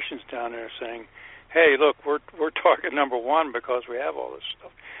politicians down there saying, "Hey, look, we're target number one because we have all this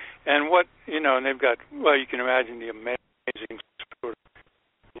stuff." And and they've got, you can imagine the amazing sort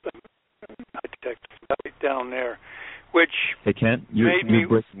of high-tech stuff down there, which Hey, Kent, you're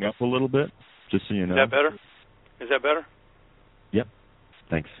breaking up a little bit, just so you know. Is that better? Is that better? Yep.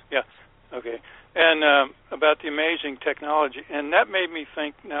 Thanks. Yeah. Okay. And about the amazing technology, and that made me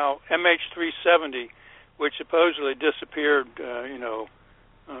think now, MH370, which supposedly disappeared,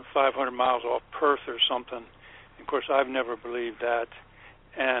 500 miles off Perth or something. Of course, I've never believed that.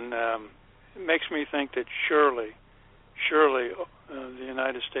 And it makes me think that surely the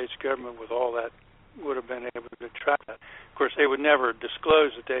United States government, with all that, would have been able to track that. Of course, they would never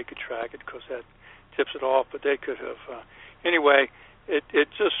disclose that they could track it because that tips it off, but they could have. Anyway, it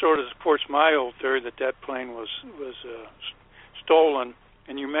just sort of supports my old theory that plane was stolen.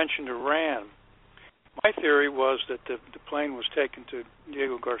 And you mentioned Iran. My theory was that the plane was taken to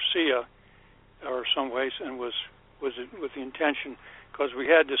Diego Garcia or someplace and was with the intention, because we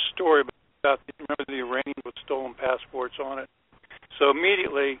had this story about remember the Iranians with stolen passports on it. So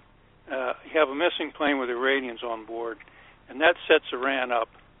immediately you have a missing plane with Iranians on board, and that sets Iran up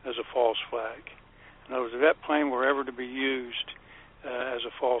as a false flag. In other words, if that plane were ever to be used as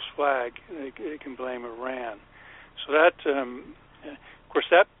a false flag, they can blame Iran. So that, of course,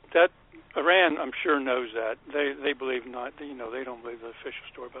 that Iran, I'm sure, knows that. They believe not. They don't believe the official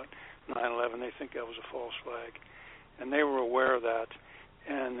story about 9/11. They think that was a false flag, and they were aware of that.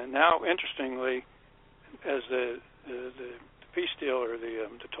 And now, interestingly, as the peace deal or the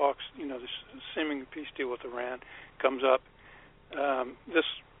talks, this seeming peace deal with Iran comes up, this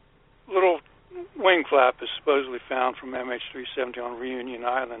little wing flap is supposedly found from MH370 on Reunion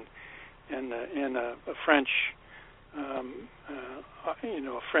Island in a French, a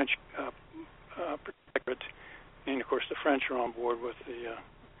French protectorate, and of course the French are on board with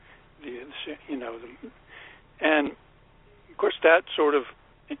and of course that sort of,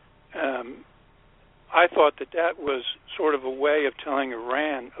 I thought that was sort of a way of telling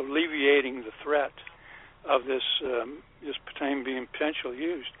Iran, alleviating the threat of this plane being potentially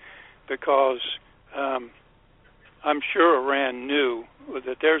used, because I'm sure Iran knew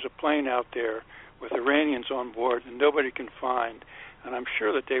that there's a plane out there with Iranians on board and nobody can find, and I'm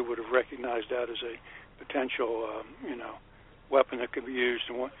sure that they would have recognized that as a potential, weapon that could be used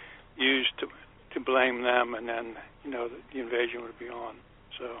to blame them, and then the invasion would be on.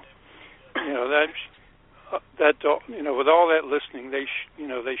 So, with all that listening, they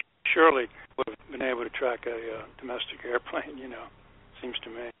surely would have been able to track a domestic airplane. Seems to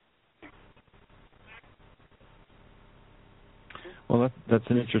me. Well, that's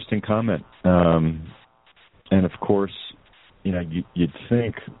an interesting comment, and of course, you'd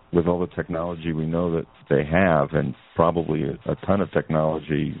think with all the technology we know that they have, and probably a ton of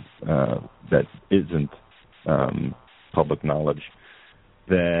technology that isn't public knowledge,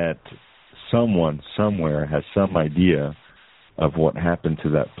 that someone somewhere has some idea of what happened to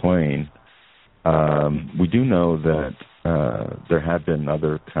that plane. We do know that there have been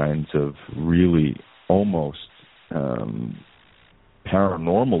other kinds of really almost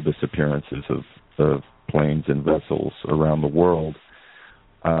paranormal disappearances of planes and vessels around the world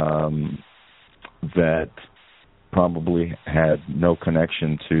that probably had no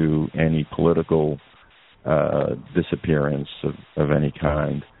connection to any political disappearance of any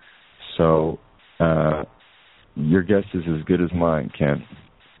kind. So your guess is as good as mine, Kent.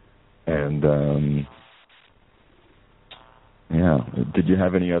 And did you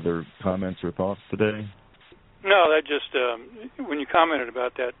have any other comments or thoughts today? No, that just when you commented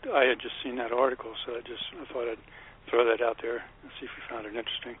about that, I had just seen that article, so I thought I'd throw that out there and see if you found it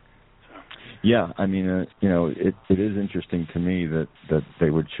interesting. So. Yeah, I mean, it is interesting to me that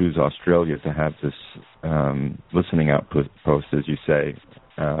they would choose Australia to have this listening outpost, as you say,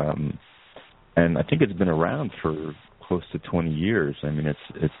 and I think it's been around for close to 20 years. I mean,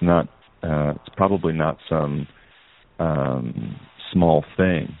 it's not it's probably not some small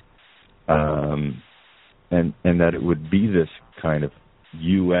thing. And that it would be this kind of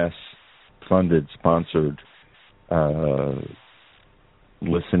U.S. funded, sponsored,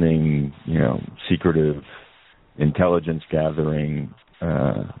 listening, secretive intelligence gathering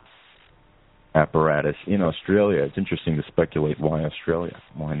apparatus in Australia. It's interesting to speculate why Australia,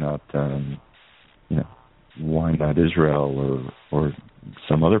 why not, why not Israel or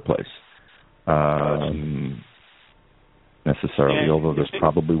some other place necessarily. Although there's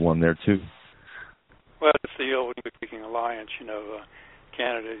probably one there too. Well, it's the old English-speaking alliance,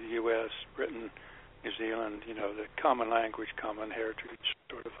 Canada, the U.S., Britain, New Zealand, the common language, common heritage,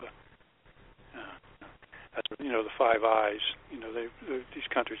 sort of that's, the Five Eyes. These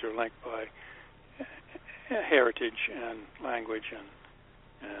countries are linked by heritage and language and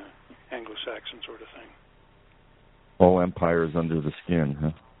Anglo-Saxon sort of thing. All empires under the skin,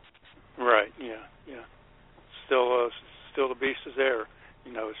 huh? Right, yeah. Still the beast is there.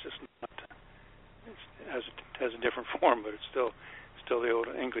 It's just not... It has a different form, but it's still the old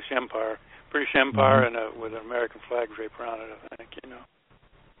English Empire, British Empire, and with an American flag draped around it, I think,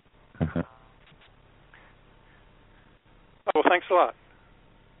 Well, thanks a lot.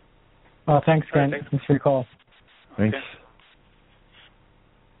 Thanks, Ken. Right, thanks for your call. Thanks. Okay.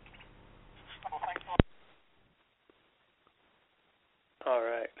 All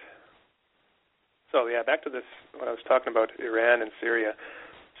right. So, back to this, what I was talking about, Iran and Syria.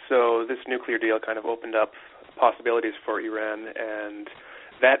 So this nuclear deal kind of opened up possibilities for Iran, and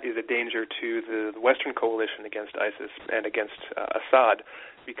that is a danger to the Western coalition against ISIS and against Assad,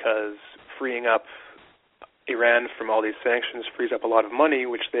 because freeing up Iran from all these sanctions frees up a lot of money,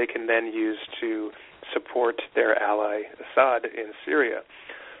 which they can then use to support their ally Assad in Syria.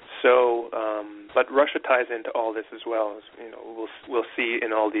 So, but Russia ties into all this as well. As, we'll see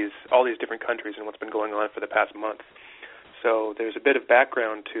in all these different countries and what's been going on for the past month. So there's a bit of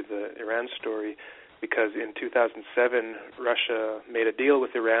background to the Iran story, because in 2007, Russia made a deal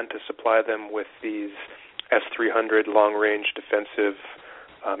with Iran to supply them with these S-300 long-range defensive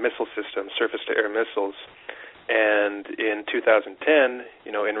missile systems, surface-to-air missiles. And in 2010,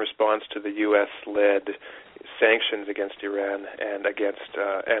 in response to the U.S.-led sanctions against Iran and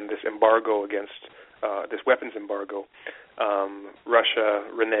and this embargo against this weapons embargo, Russia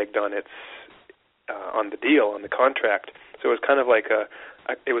reneged on the deal, on the contract. So it was kind of like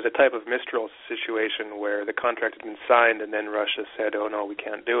it was a type of Mistral situation where the contract had been signed and then Russia said, oh, no, we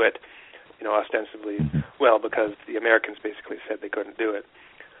can't do it, ostensibly, well, because the Americans basically said they couldn't do it.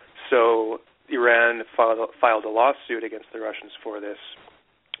 So Iran filed a lawsuit against the Russians for this.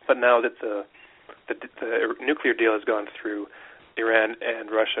 But now that the nuclear deal has gone through, Iran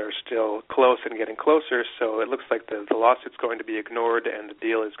and Russia are still close and getting closer, so it looks like the lawsuit's going to be ignored and the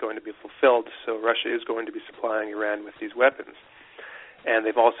deal is going to be fulfilled, so Russia is going to be supplying Iran with these weapons. And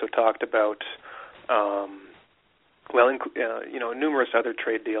they've also talked about, numerous other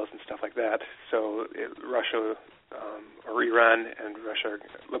trade deals and stuff like that. So Russia or Iran and Russia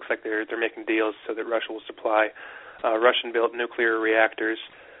looks like they're making deals so that Russia will supply Russian-built nuclear reactors.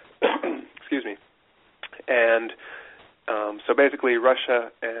 Excuse me. And so basically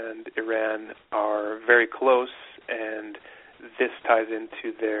Russia and Iran are very close, and this ties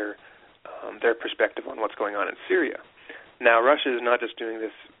into their perspective on what's going on in Syria. Now, Russia is not just doing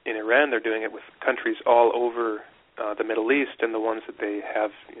this in Iran, they're doing it with countries all over the Middle East and the ones that they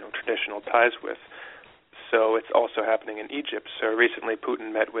have traditional ties with. So it's also happening in Egypt. So recently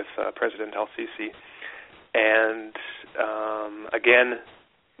Putin met with President al-Sisi, and again,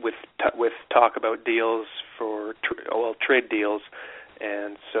 with talk about deals for trade deals,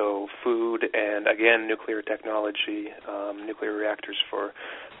 and so food and again nuclear technology, nuclear reactors for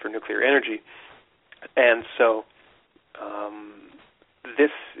nuclear energy, and so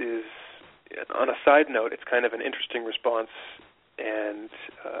this is, on a side note, it's kind of an interesting response and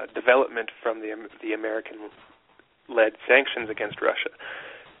development from the American-led sanctions against Russia,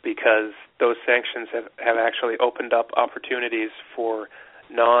 because those sanctions have actually opened up opportunities for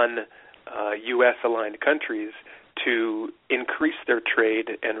non-U.S. aligned countries to increase their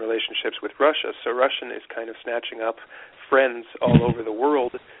trade and relationships with Russia. So Russia is kind of snatching up friends all over the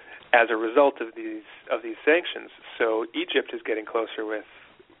world as a result of these sanctions. So Egypt is getting closer with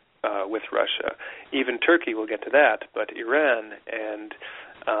Russia. Even Turkey, will get to that, but Iran and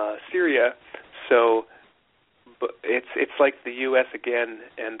Syria. So it's like the U.S. again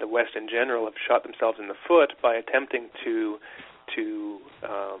and the West in general have shot themselves in the foot by attempting to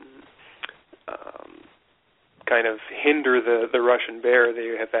kind of hinder the Russian bear.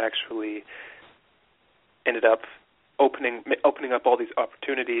 They have actually ended up opening up all these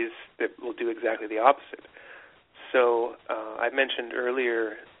opportunities that will do exactly the opposite. So I mentioned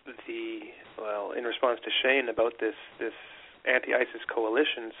earlier in response to Shane about this anti-ISIS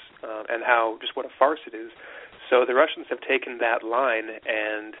coalitions and how just what a farce it is. So the Russians have taken that line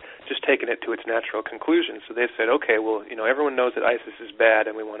and just taken it to its natural conclusion. So they've said, okay, well, everyone knows that ISIS is bad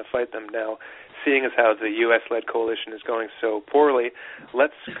and we want to fight them. Now, seeing as how the U.S.-led coalition is going so poorly,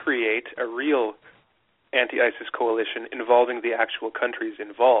 let's create a real anti-ISIS coalition involving the actual countries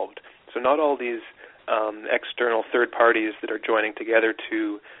involved. So not all these external third parties that are joining together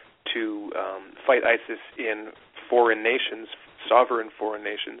to fight ISIS in foreign nations, sovereign foreign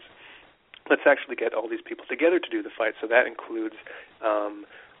nations. Let's actually get all these people together to do the fight. So that includes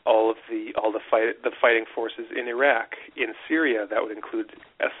all the fighting forces in Iraq, in Syria. That would include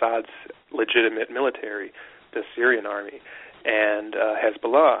Assad's legitimate military, the Syrian army, and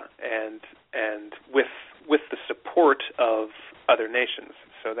Hezbollah, and with the support of other nations.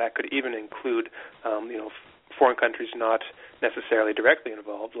 So that could even include foreign countries not necessarily directly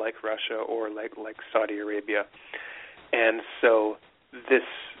involved, like Russia or like Saudi Arabia. And so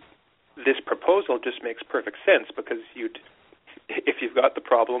this proposal just makes perfect sense, because if you've got the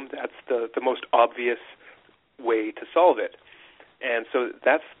problem, that's the most obvious way to solve it. And so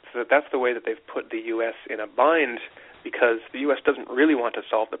that's the way that they've put the U.S. in a bind, because the U.S. doesn't really want to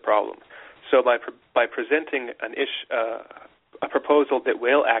solve the problem. So by presenting a proposal that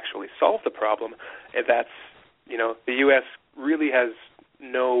will actually solve the problem, that's the U.S. really has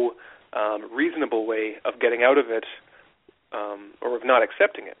no reasonable way of getting out of it, or of not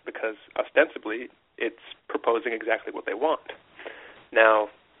accepting it, because ostensibly it's proposing exactly what they want. Now,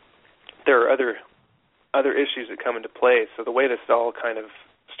 there are other issues that come into play. So the way this all kind of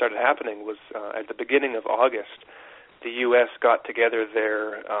started happening was at the beginning of August, the U.S. got together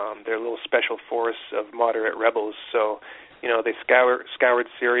their little special force of moderate rebels. So, they scoured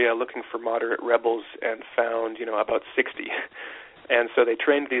Syria looking for moderate rebels and found, about 60. And so they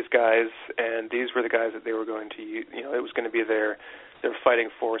trained these guys, and these were the guys that they were going to use. It was going to be their fighting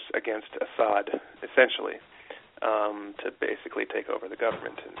force against Assad, essentially, to basically take over the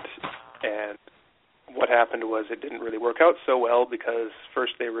government. And what happened was it didn't really work out so well, because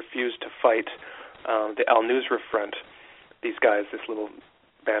first they refused to fight the al-Nusra Front, these guys, this little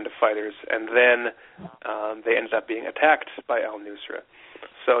band of fighters, and then they ended up being attacked by al-Nusra.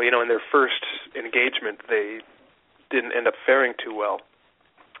 So, in their first engagement, they didn't end up faring too well.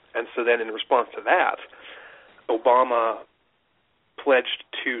 And so then in response to that, Obama pledged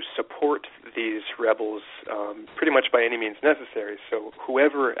to support these rebels pretty much by any means necessary. So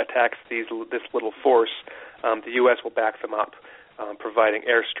whoever attacks this little force, the U.S. will back them up, providing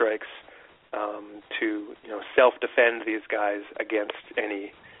airstrikes to self-defend these guys against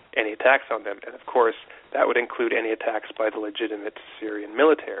any attacks on them. And of course, that would include any attacks by the legitimate Syrian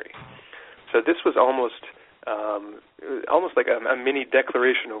military. So this was almost like a mini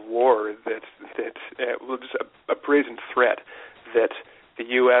declaration of war that was a brazen threat that the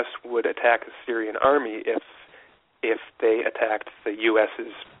U.S. would attack the Syrian army if they attacked the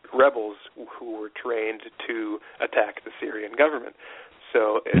U.S.'s rebels who were trained to attack the Syrian government.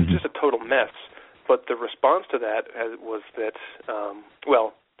 So it's just a total mess. But the response to that was that,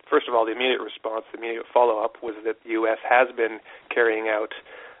 first of all, the immediate response, the immediate follow-up was that the U.S. has been carrying out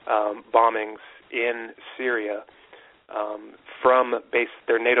bombings in Syria from the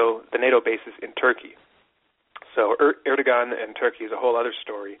NATO bases in Turkey. So Erdogan and Turkey is a whole other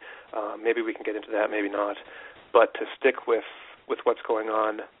story. Maybe we can get into that, maybe not. But to stick with what's going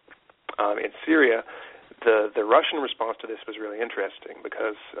on in Syria, the Russian response to this was really interesting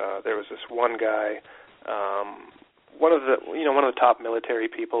because there was this one guy, one of the top military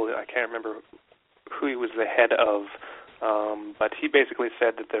people. I can't remember who he was the head of, but he basically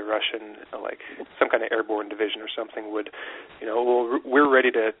said that the Russian, some kind of airborne division or something, would, we're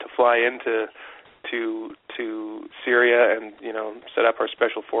ready to fly into Syria and set up our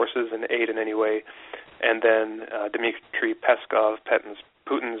special forces and aid in any way. And then Dmitry Peskov,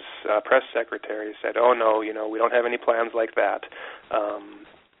 Putin's press secretary, said, "Oh no, we don't have any plans like that."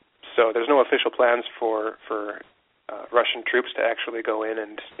 So there's no official plans for Russian troops to actually go in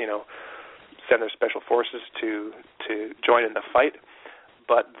and send their special forces to join in the fight.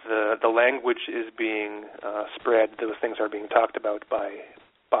 But the language is being spread; those things are being talked about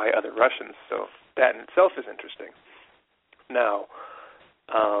by other Russians. So that in itself is interesting. Now,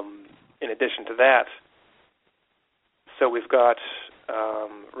 in addition to that, so we've got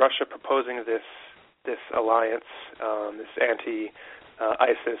Russia proposing this alliance, this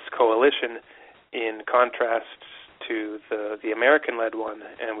anti-ISIS coalition, in contrast to the American-led one,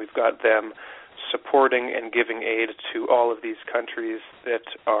 and we've got them supporting and giving aid to all of these countries that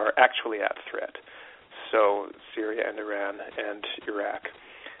are actually at threat, so Syria and Iran and Iraq.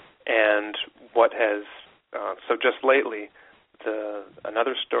 And what has so just lately,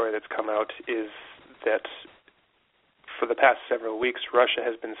 another story that's come out is that for the past several weeks, Russia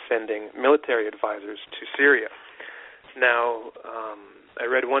has been sending military advisors to Syria. Now, I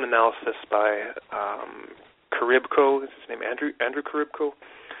read one analysis by Karibko. Is his name Andrew Karibko?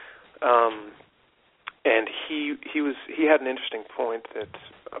 And he had an interesting point that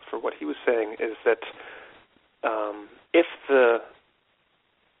for what he was saying is that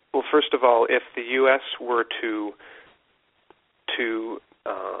first of all, if the U.S. were to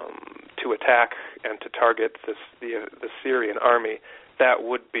attack and to target the Syrian army, that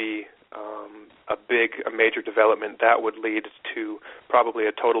would be a major development. That would lead to probably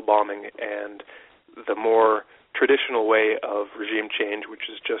a total bombing and the more traditional way of regime change, which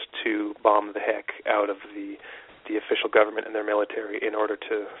is just to bomb the heck out of the official government and their military in order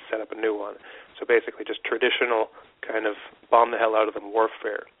to set up a new one. So basically just traditional kind of bomb the hell out of them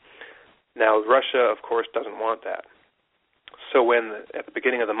warfare. Now, Russia, of course, doesn't want that. So at the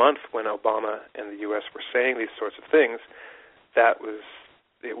beginning of the month, when Obama and the U.S. were saying these sorts of things,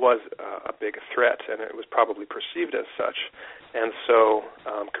 it was a big threat, and it was probably perceived as such. And so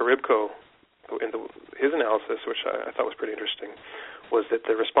Karibko, in his analysis, which I thought was pretty interesting, was that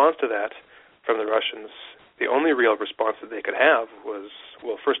the response to that from the Russians, the only real response that they could have was,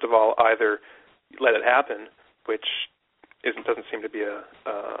 well, first of all, either let it happen, which doesn't seem to be a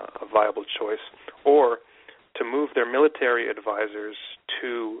viable choice, or to move their military advisors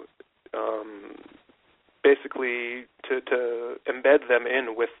to basically to embed them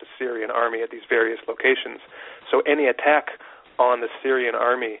in with the Syrian army at these various locations. So any attack on the Syrian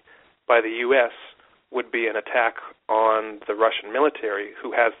army by the U.S. would be an attack on the Russian military,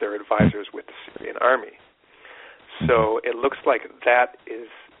 who has their advisors with the Syrian army. So it looks like that is,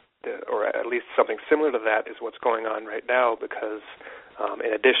 or at least something similar to that, is what's going on right now, because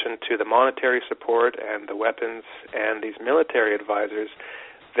in addition to the monetary support and the weapons and these military advisors,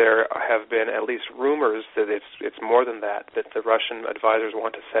 there have been at least rumors that it's more than that the Russian advisors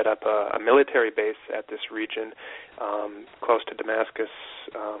want to set up a military base at this region close to Damascus,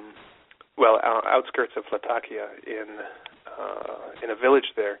 outskirts of Latakia in a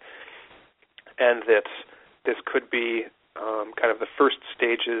village there, and that this could be kind of the first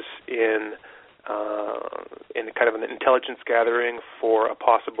stages in kind of an intelligence gathering for a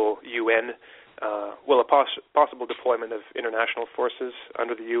possible UN, possible deployment of international forces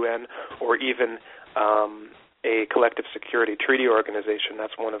under the UN, or even a collective security treaty organization.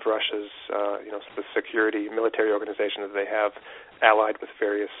 That's one of Russia's, the security military organization that they have, allied with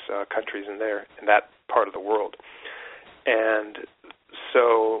various countries in that part of the world. And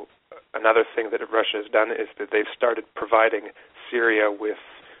so another thing that Russia has done is that they've started providing Syria with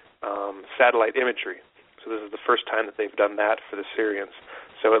satellite imagery. So this is the first time that they've done that for the Syrians.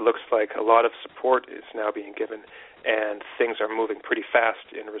 So it looks like a lot of support is now being given, and things are moving pretty fast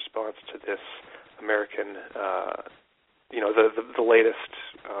in response to this American, the latest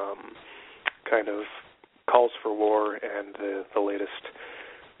kind of calls for war and the latest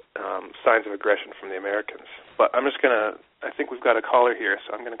signs of aggression from the Americans. But I think we've got a caller here,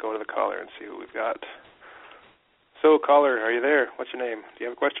 so I'm going to go to the caller and see who we've got. So, caller, are you there? What's your name? Do you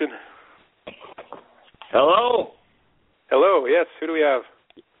have a question? Hello? Hello, yes. Who do we have?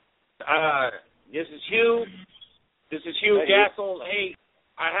 This is Hugh. This is Hugh Gassel. Hey,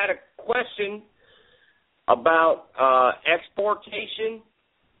 I had a question about exportation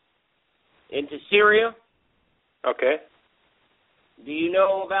into Syria. Okay. Do you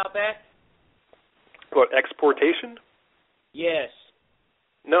know about that? What, exportation? Yes.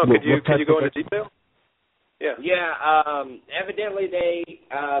 No, could you go into detail? Yeah. Yeah, evidently they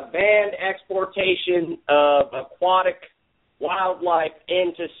banned exportation of aquatic wildlife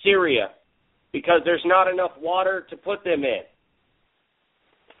into Syria because there's not enough water to put them in.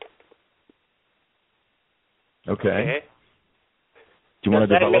 Okay. Do you want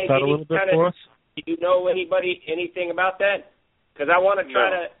to develop that a little bit for us? Do you know anything about that? Because I want to try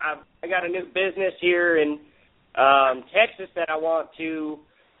to. I got a new business here in Texas that I want to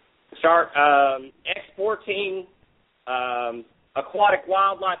start exporting aquatic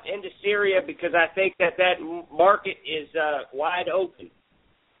wildlife into Syria because I think that market is wide open.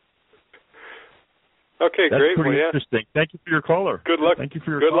 Okay, That's great. Pretty interesting. Thank you for your caller. Good luck. Thank you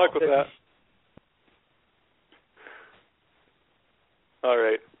for your Good call. luck with that. All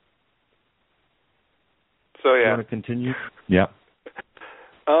right. So yeah. You want to continue? Yeah.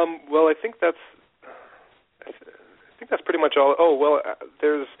 Well, I think that's pretty much all. Oh well,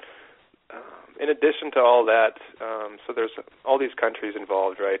 there's in addition to all that, so there's all these countries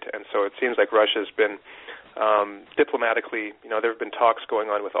involved, right? And so it seems like Russia's been diplomatically, there have been talks going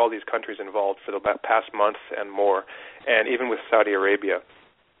on with all these countries involved for the past month and more, and even with Saudi Arabia.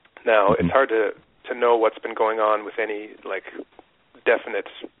 Now, it's hard to know what's been going on with any definite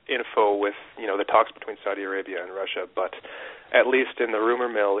info with the talks between Saudi Arabia and Russia, but at least in the rumor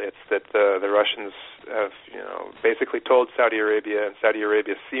mill, it's that the Russians have basically told Saudi Arabia, and Saudi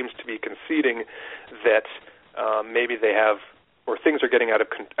Arabia seems to be conceding that maybe they have, or things are getting out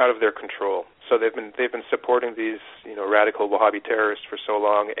of their control. So they've been supporting these radical Wahhabi terrorists for so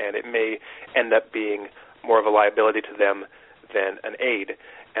long, and it may end up being more of a liability to them than an aid,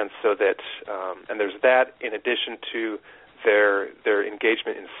 and so that and there's that in addition to their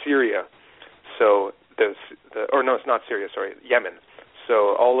engagement in Syria. So it's not Syria, sorry, Yemen.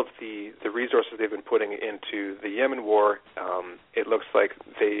 So all of the resources they've been putting into the Yemen war, it looks like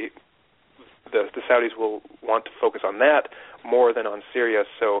the Saudis will want to focus on that more than on Syria.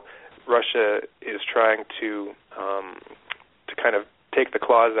 So Russia is trying to kind of take the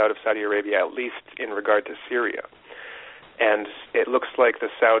claws out of Saudi Arabia, at least in regard to Syria. And it looks like the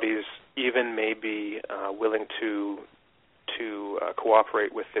Saudis even may be willing to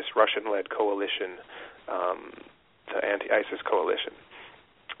cooperate with this Russian-led coalition, the anti-ISIS coalition.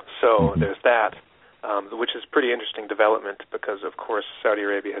 So there's that, which is a pretty interesting development because, of course, Saudi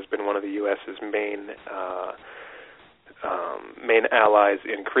Arabia has been one of the U.S.'s main allies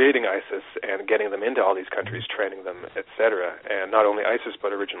in creating ISIS and getting them into all these countries, training them, etc. And not only ISIS,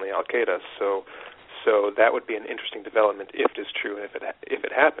 but originally Al-Qaeda. So that would be an interesting development if it is true and if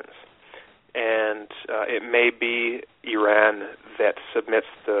it happens. And it may be Iran that submits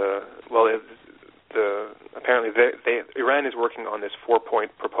apparently Iran is working on this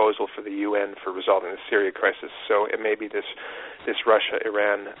 4-point proposal for the UN for resolving the Syria crisis. So it may be this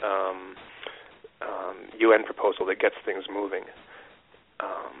Russia-Iran UN proposal that gets things moving.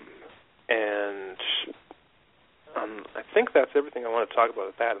 And I think that's everything I want to talk about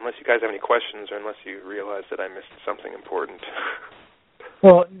with that, unless you guys have any questions or unless you realize that I missed something important.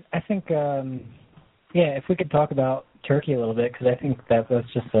 Well, I think, if we could talk about Turkey a little bit, because I think that's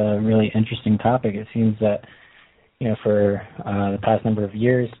just a really interesting topic. It seems that, for the past number of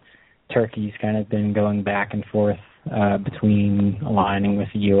years, Turkey's kind of been going back and forth between aligning with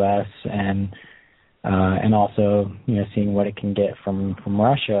the U.S. and also, seeing what it can get from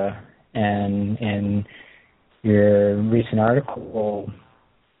Russia. And your recent article,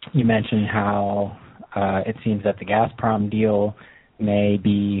 you mentioned how it seems that the Gazprom deal may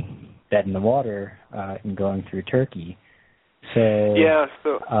be dead in the water and going through Turkey. So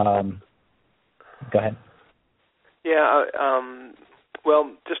go ahead. Yeah.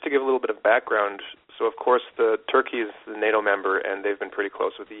 Well, just to give a little bit of background. So, of course, Turkey is the NATO member, and they've been pretty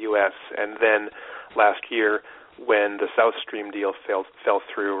close with the U.S. And then last year, when the South Stream deal fell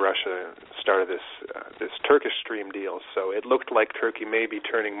through, Russia started this Turkish Stream deal. So it looked like Turkey may be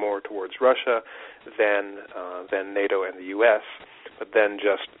turning more towards Russia than NATO and the U.S. But then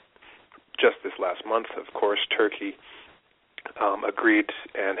just this last month, of course, Turkey agreed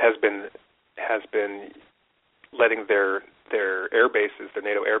and has been letting their air bases, the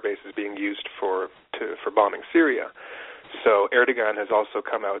NATO air bases, being used for bombing Syria. So Erdogan has also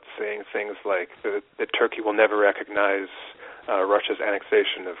come out saying things like that Turkey will never recognize Russia's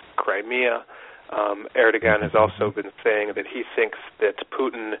annexation of Crimea. Erdogan has also been saying that he thinks that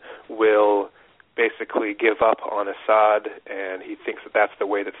Putin will basically give up on Assad, and he thinks that that's the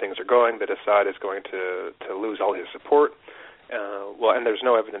way that things are going, that Assad is going to lose all his support. Well, and there's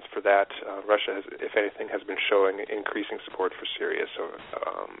no evidence for that. Russia, if anything, has been showing increasing support for Syria. So,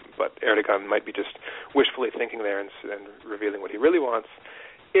 but Erdogan might be just wishfully thinking there and revealing what he really wants,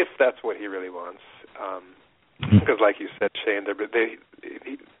 if that's what he really wants. Because, like you said, Shane,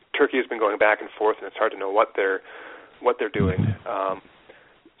 Turkey has been going back and forth, and it's hard to know what they're doing.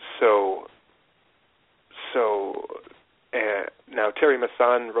 Now Terry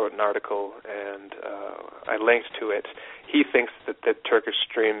Masson wrote an article, and I linked to it. He thinks that the Turkish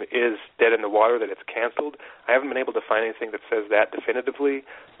Stream is dead in the water, that it's canceled. I haven't been able to find anything that says that definitively.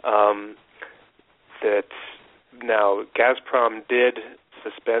 That now Gazprom did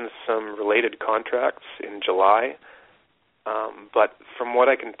suspend some related contracts in July, but from what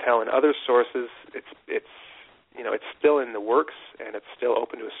I can tell in other sources, it's still in the works and it's still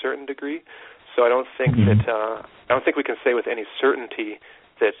open to a certain degree. So I don't think we can say with any certainty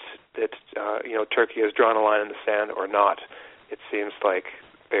that Turkey has drawn a line in the sand or not. It seems like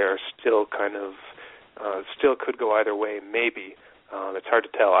they're still kind of still could go either way. Maybe it's hard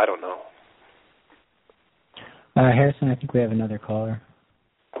to tell. I don't know. Harrison, I think we have another caller.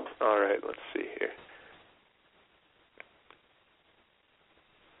 All right, let's see here.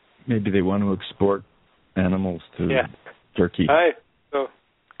 Maybe they want to export animals to Turkey. Hi,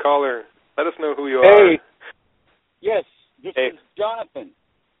 caller. Let us know who you are. Hey. Yes, this is Jonathan.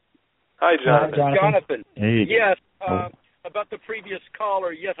 Hi, Jonathan. Jonathan. Hey. Yes, about the previous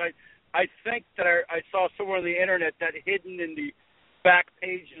caller, yes, I think that I saw somewhere on the Internet that hidden in the back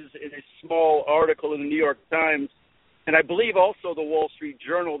pages in a small article in the New York Times, and I believe also the Wall Street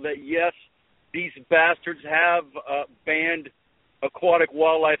Journal, that, yes, these bastards have banned aquatic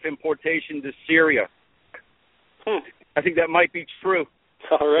wildlife importation to Syria. I think that might be true.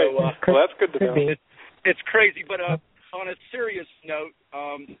 All right. So, well, that's good to know. It's crazy, but on a serious note,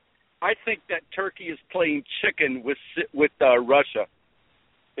 I think that Turkey is playing chicken with Russia.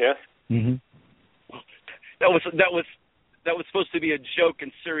 Yeah. Mm-hmm. That was supposed to be a joke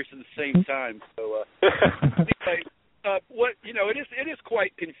and serious at the same time. So anyway, it is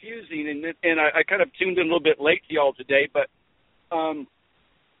quite confusing, and I kind of tuned in a little bit late to y'all today, but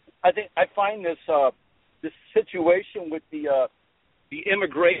I think I find this situation with the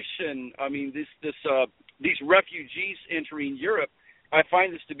immigration. I mean, these refugees entering Europe. I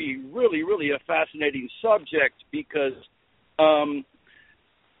find this to be really, really a fascinating subject because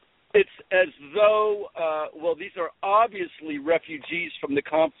it's as though, these are obviously refugees from the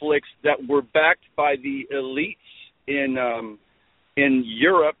conflicts that were backed by the elites in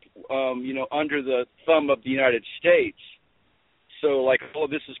Europe, under the thumb of the United States. So, like, all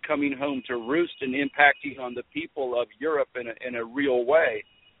of this is coming home to roost and impacting on the people of Europe in a real way.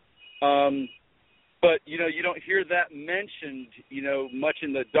 But, you don't hear that mentioned, much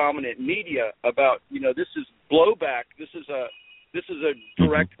in the dominant media about, this is blowback. This is a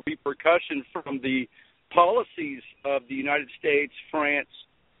direct repercussion from the policies of the United States, France,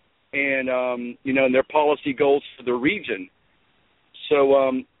 and, and their policy goals for the region.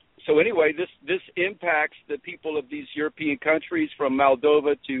 So anyway, this impacts the people of these European countries from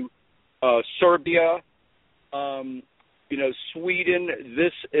Moldova to Serbia, Sweden.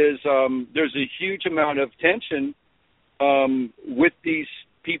 This is there's a huge amount of tension with these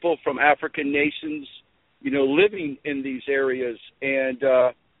people from African nations, living in these areas, and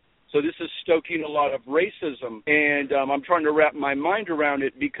so this is stoking a lot of racism. And I'm trying to wrap my mind around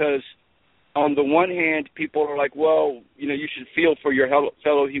it because, on the one hand, people are like, well, you should feel for your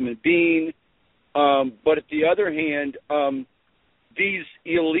fellow human being. But at the other hand, these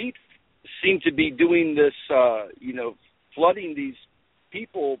elite seem to be doing this, flooding these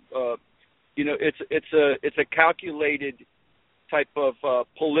people. It's a calculated type of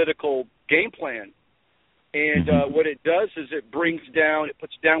political game plan. And what it does is it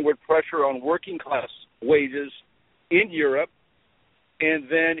puts downward pressure on working class wages in Europe, and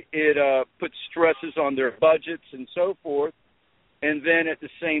then it puts stresses on their budgets and so forth. And then at the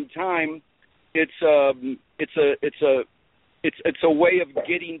same time, it's a way of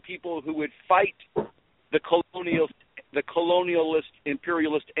getting people who would fight the colonialist,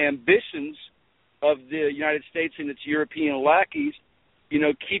 imperialist ambitions of the United States and its European lackeys,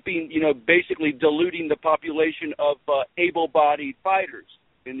 keeping, basically diluting the population of able-bodied fighters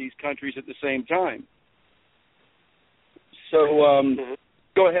in these countries at the same time. So,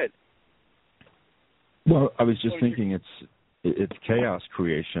 go ahead. Well, I was just thinking it's chaos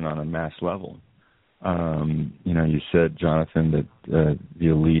creation on a mass level. You said, Jonathan, that the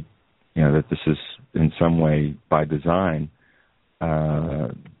elite, that this is in some way by design.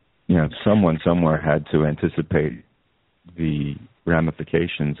 Someone somewhere had to anticipate the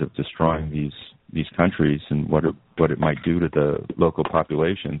ramifications of destroying these countries and what it might do to the local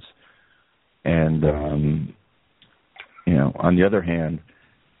populations. And on the other hand,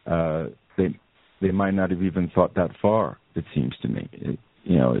 they might not have even thought that far. It seems to me,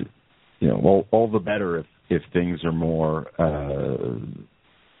 all the better if things are more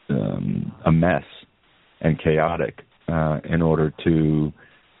a mess and chaotic in order to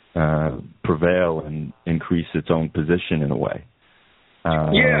prevail and increase its own position in a way.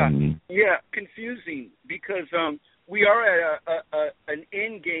 Confusing, because we are at an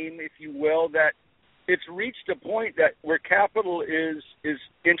end game, if you will, that it's reached a point that where capital is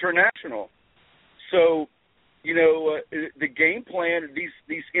international. So, the game plan of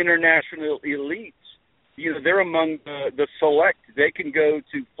these international elites, they're among the select. They can go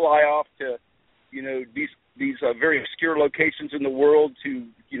to fly off to, these very obscure locations in the world to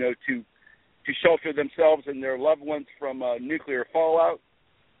shelter themselves and their loved ones from nuclear fallout.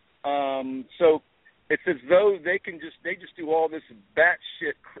 So it's as though they just do all this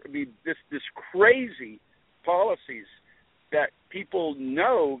batshit, this crazy policies that people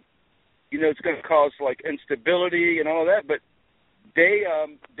know, it's going to cause like instability and all that, but they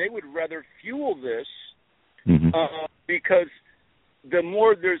would rather fuel this because the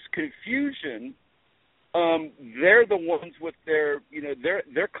more there's confusion, they're the ones with their,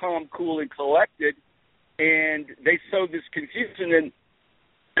 they're calm, cool, and collected, and they sow this confusion, and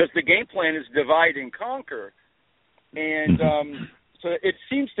because the game plan is divide and conquer, and so it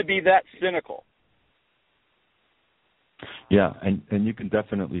seems to be that cynical. Yeah, and you can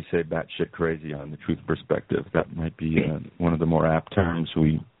definitely say batshit crazy on the Truth Perspective. That might be one of the more apt terms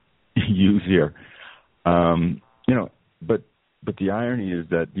we use here. But the irony is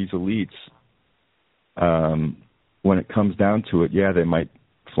that these elites, when it comes down to it, they might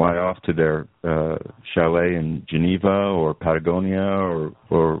fly off to their chalet in Geneva or Patagonia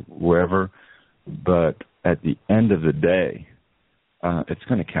or wherever, but at the end of the day, it's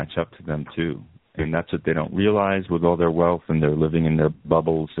going to catch up to them too. And that's what they don't realize with all their wealth, and they're living in their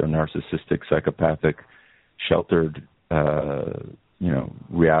bubbles, their narcissistic, psychopathic, sheltered,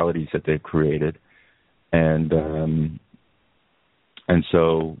 realities that they've created. And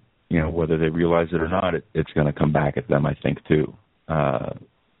so, whether they realize it or not, it's going to come back at them, I think, too.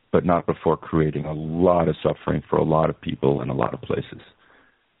 But not before creating a lot of suffering for a lot of people in a lot of places.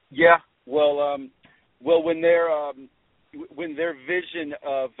 Yeah, well, when their vision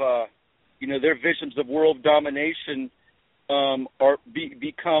of their visions of world domination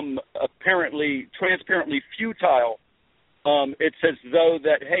become transparently futile, it's as though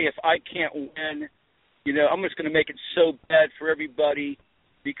that, hey, if I can't win, I'm just going to make it so bad for everybody,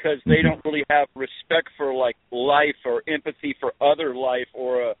 because they don't really have respect for like life or empathy for other life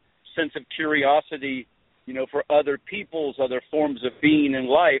or a sense of curiosity, for other people's other forms of being in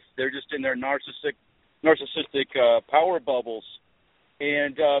life. They're just in their narcissistic power bubbles.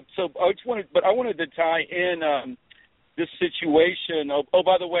 And so I wanted to tie in this situation. Oh,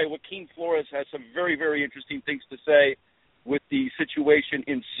 by the way, Joaquin Flores has some very, very interesting things to say with the situation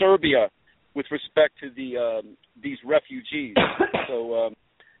in Serbia with respect to these refugees. So,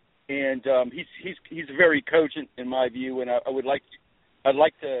 he's very cogent in my view, and I'd like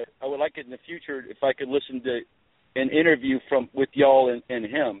it in the future if I could listen to an interview with y'all and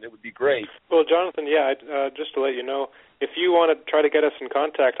him. It would be great. Well, Jonathan, just to let you know, if you want to try to get us in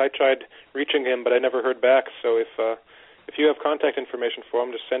contact, I tried reaching him, but I never heard back. So if you have contact information for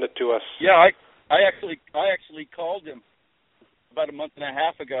him, just send it to us. Yeah, I actually called him about a month and a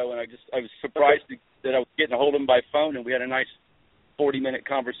half ago, and I was surprised that I was getting a hold of him by phone, and we had a nice 40-minute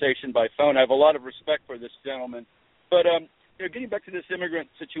conversation by phone. I have a lot of respect for this gentleman. But getting back to this immigrant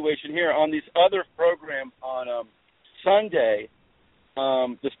situation here, on this other program on Sunday,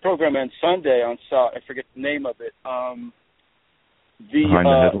 this program on Sunday on I forget the name of it. The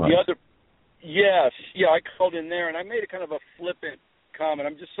other, yes, I called in there and I made a kind of a flippant comment.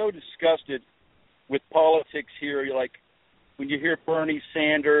 I'm just so disgusted with politics here. You're like, when you hear Bernie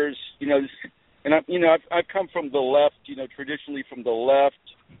Sanders, and I've come from the left, traditionally from the left,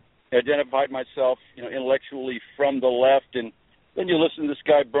 identified myself, intellectually from the left, and then you listen to this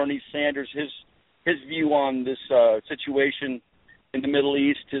guy Bernie Sanders, his view on this situation in the Middle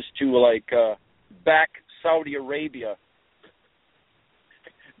East is to back Saudi Arabia,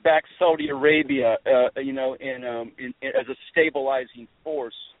 as a stabilizing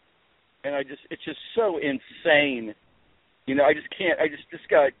force, and it's just so insane. I just can't. I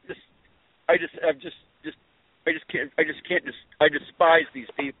despise these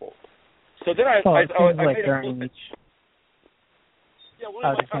people. So then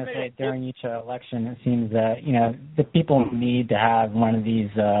during each election, it seems that the people need to have one of these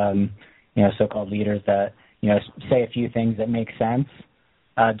so-called leaders that say a few things that make sense,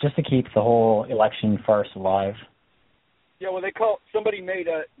 just to keep the whole election farce alive. Yeah, well, somebody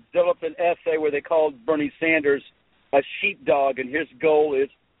developed an essay where they called Bernie Sanders a sheepdog, and his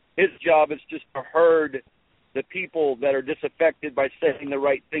job is just to herd the people that are disaffected by saying the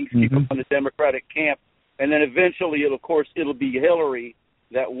right things, keep them on the Democratic camp, and then eventually, it'll be Hillary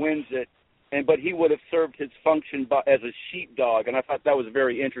that wins it. But he would have served his function as a sheepdog, and I thought that was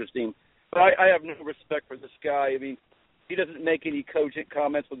very interesting. But I have no respect for this guy. I mean, he doesn't make any cogent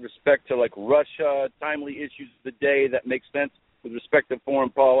comments with respect to Russia, timely issues of the day that make sense with respect to foreign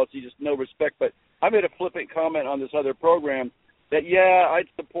policy. Just no respect. But I made a flippant comment on this other program that I'd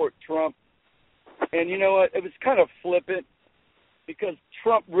support Trump, and you know what? It was kind of flippant because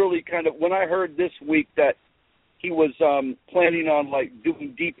Trump really when I heard this week that he was planning on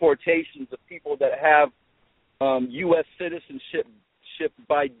doing deportations of people that have U.S. citizenship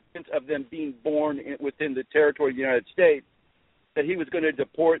by dint of them being born within the territory of the United States, that he was going to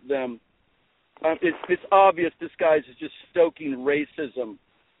deport them. It's obvious this guy's just stoking racism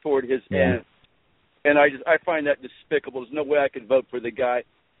toward his end, and I find that despicable. There's no way I could vote for the guy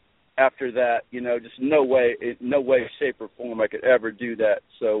after that. Just no way, shape, or form I could ever do that.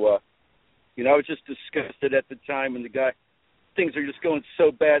 So, I was just disgusted at the time, and things are just going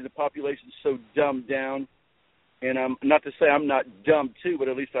so bad. The population's so dumbed down. And not to say I'm not dumb too, but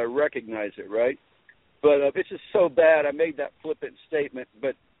at least I recognize it, right? But it's just so bad. I made that flippant statement.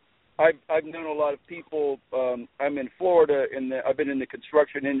 But I've known a lot of people. I'm in Florida, and I've been in the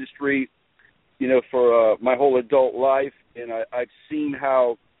construction industry, for my whole adult life, and I've seen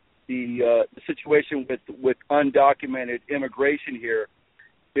how the situation with undocumented immigration here,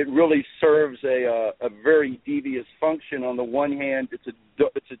 it really serves a very devious function. On the one hand, it's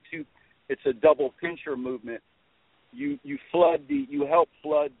a double pincher movement. You help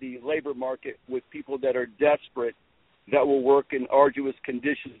flood the labor market with people that are desperate, that will work in arduous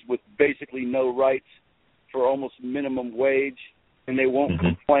conditions with basically no rights for almost minimum wage, and they won't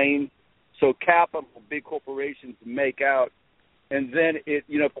complain. So capital, big corporations make out, and then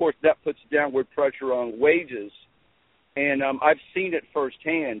of course, that puts downward pressure on wages. And I've seen it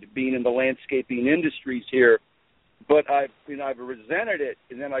firsthand, being in the landscaping industries here. But I've resented it,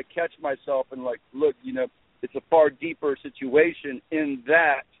 and then I catch myself and look, it's a far deeper situation in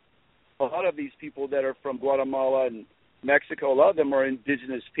that a lot of these people that are from Guatemala and Mexico, a lot of them are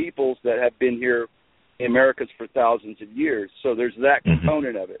indigenous peoples that have been here in Americas for thousands of years. So there's that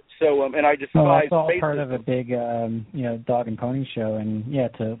component of it. So, and I despise... it's all part of a big, dog and pony show. And,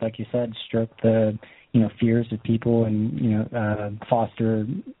 to, like you said, stroke the, fears of people and, foster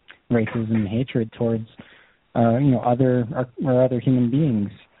racism and hatred towards, other human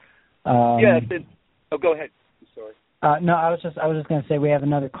beings. Go ahead. I'm sorry. No, I was just going to say we have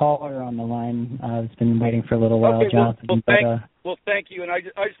another caller on the line. It's been waiting for a little while, Jonathan. Thank you. And I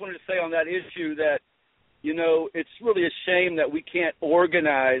just wanted to say on that issue that, it's really a shame that we can't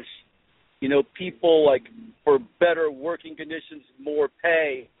organize, people for better working conditions, more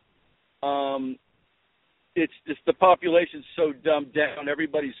pay. It's just the population's so dumbed down.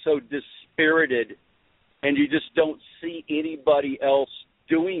 Everybody's so dispirited, and you just don't see anybody else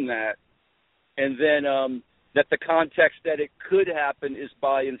doing that. And then that the context that it could happen is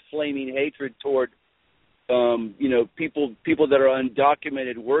by inflaming hatred toward, people that are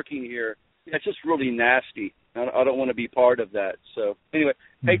undocumented working here. It's just really nasty. I don't want to be part of that. So anyway,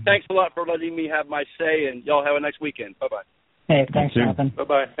 hey, thanks a lot for letting me have my say, and y'all have a nice weekend. Bye-bye. Hey, thanks, Jonathan.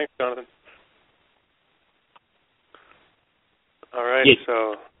 Bye-bye. Thanks, Jonathan. All right, Yeah.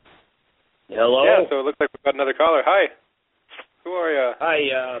 so... Hello? Yeah, so it looks like we've got another caller. Hi. Who are you?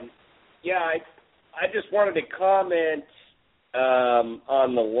 Hi, I just wanted to comment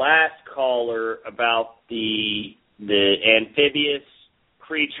on the last caller about the amphibious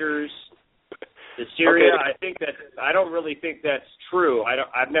creatures, the Syria. Okay. I don't really think that's true.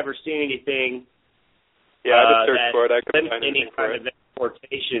 I've never seen anything. Yeah, I just searched for it. I couldn't limit find any anything for kind it. of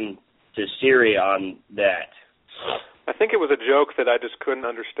exportation to Syria on that. I think it was a joke that I just couldn't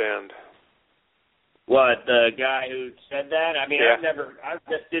understand. What, the guy who said that? I mean, Yeah. I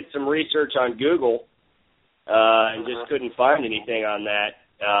just did some research on Google and just couldn't find anything on that.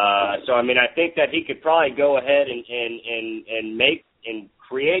 So, I mean, I think that he could probably go ahead and make and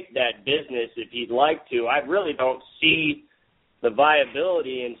create that business if he'd like to. I really don't see the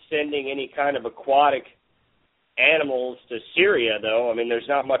viability in sending any kind of aquatic animals to Syria, though. I mean, there's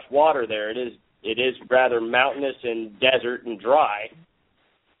not much water there. It is rather mountainous and desert and dry.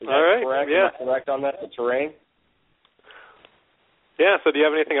 Is that All right, correct? yeah. Am I correct on that, the terrain? Yeah, so do you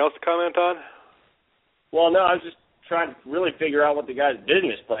have anything else to comment on? Well, no, I was just trying to really figure out what the guy's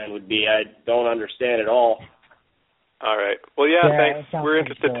business plan would be. I don't understand at all. All right. Well, yeah thanks. We're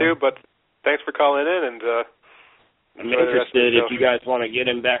interested too, but thanks for calling in. And I'm interested if you guys want to get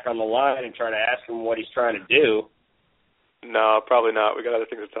him back on the line and try to ask him what he's trying to do. No, probably not. We got other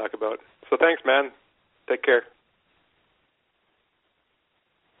things to talk about. So thanks, man. Take care.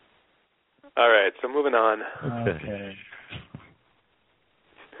 All right, so moving on. Okay.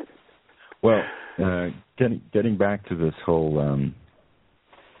 Well, getting back to this whole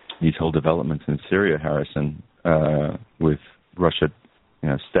these whole developments in Syria, Harrison, with Russia,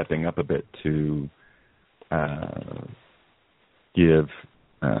 stepping up a bit to give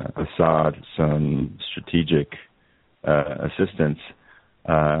Assad some strategic assistance,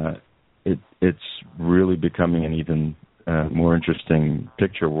 it's really becoming an even more interesting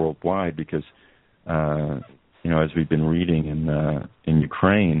picture worldwide because, as we've been reading in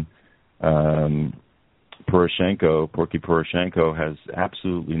Ukraine, Poroshenko has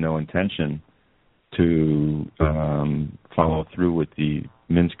absolutely no intention to follow through with the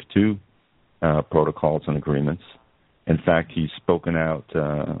Minsk II protocols and agreements. In fact, he's spoken out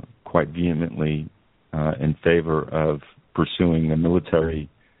quite vehemently in favor of pursuing a military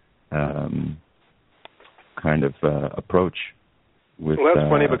kind of approach. Well, that's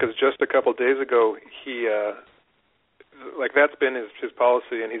funny because just a couple of days ago, he that's been his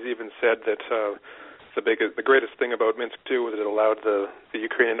policy, and he's even said that the greatest thing about Minsk II was it allowed the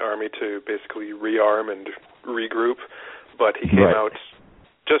Ukrainian army to basically rearm and regroup. But he came out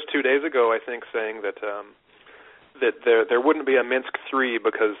just 2 days ago, I think, saying that there wouldn't be a Minsk III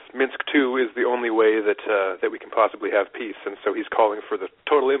because Minsk II is the only way that we can possibly have peace, and so he's calling for the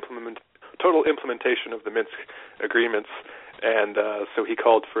total implementation of the Minsk agreements. And so he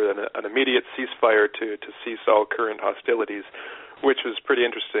called for an immediate ceasefire to cease all current hostilities, which was pretty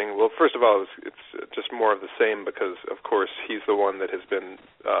interesting. Well, first of all, it's just more of the same because, of course, he's the one that has been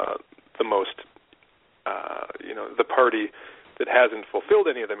the most, the party that hasn't fulfilled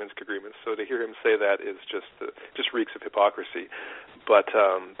any of the Minsk agreements. So to hear him say that is just reeks of hypocrisy. But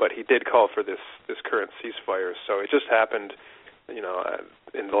he did call for this current ceasefire. So it just happened, in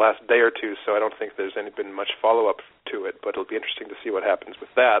the last day or two, so I don't think there's been much follow-up to it, but it'll be interesting to see what happens with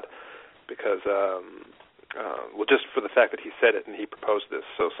that because, just for the fact that he said it and he proposed this,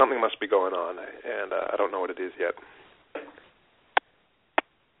 so something must be going on, and I don't know what it is yet.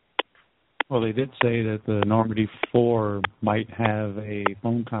 Well, they did say that the Normandy 4 might have a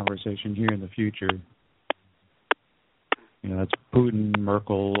phone conversation here in the future. That's Putin,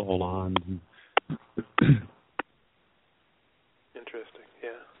 Merkel, Hollande. Interesting,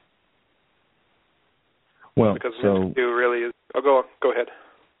 yeah. Well, because so Minsk II really is. Oh, go ahead.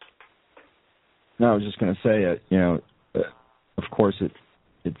 No, I was just going to say, of course,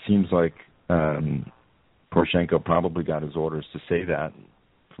 it seems like Poroshenko probably got his orders to say that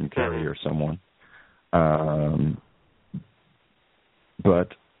from Koehli or someone.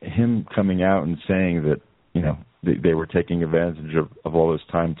 But him coming out and saying that, they were taking advantage of all this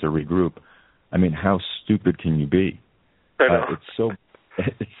time to regroup. I mean, how stupid can you be?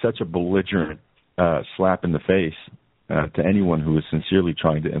 It's such a belligerent slap in the face to anyone who is sincerely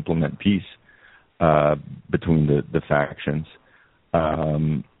trying to implement peace between the factions.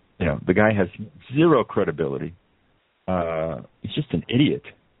 The guy has zero credibility. He's just an idiot.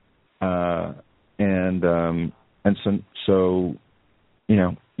 So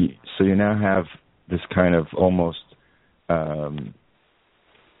you now have this kind of almost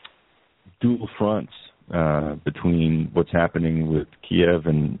dual fronts between what's happening with Kiev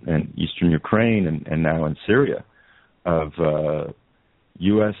and eastern Ukraine and now in Syria. of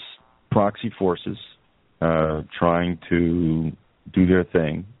U.S. proxy forces trying to do their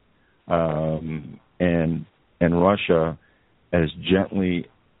thing, and Russia as gently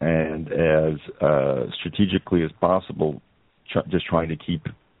and as strategically as possible, just trying to keep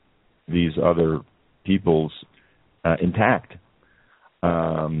these other peoples intact.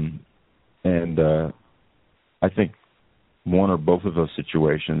 And I think one or both of those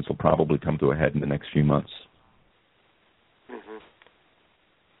situations will probably come to a head in the next few months. Mm-hmm.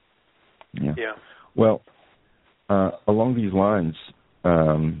 Yeah. Well, along these lines,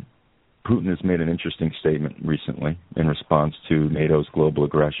 Putin has made an interesting statement recently in response to NATO's global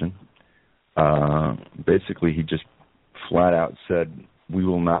aggression. Basically, he just flat out said, "We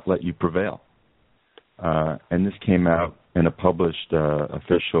will not let you prevail." And this came out in a published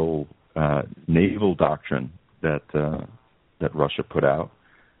official naval doctrine that Russia put out.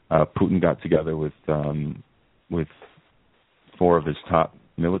 Putin got together with 4 of his top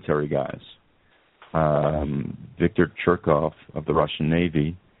military guys: Viktor Cherkov of the Russian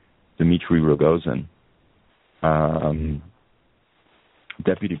Navy, Dmitry Rogozin,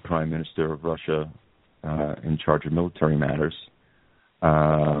 Deputy Prime Minister of Russia in charge of military matters,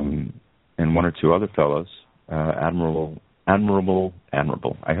 and 1 or 2 other fellows, Admiral. I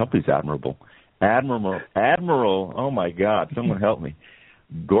hope he's Admiral. Admiral. Oh my God! Someone help me.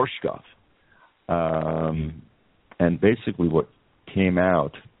 Gorshkov. And basically, what came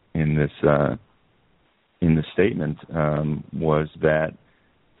out in the statement was that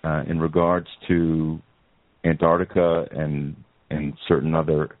in regards to Antarctica and certain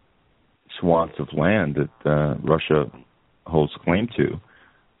other swaths of land that Russia holds claim to,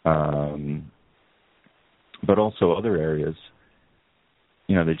 but also other areas,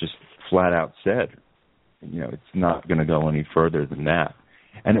 they just flat out said, it's not going to go any further than that.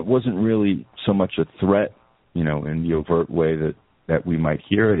 And it wasn't really so much a threat, in the overt way that we might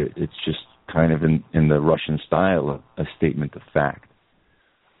hear it. It's just kind of in the Russian style, a statement of fact.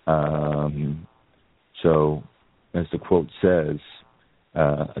 So, as the quote says,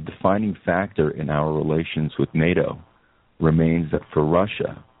 a defining factor in our relations with NATO remains that for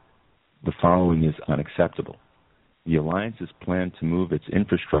Russia, the following is unacceptable. The alliance's plan to move its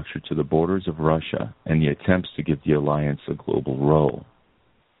infrastructure to the borders of Russia and the attempts to give the alliance a global role.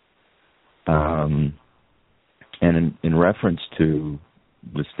 And in reference to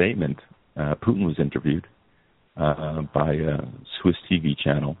the statement, Putin was interviewed by a Swiss TV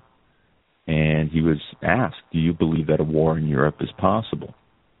channel, and he was asked, "Do you believe that a war in Europe is possible?"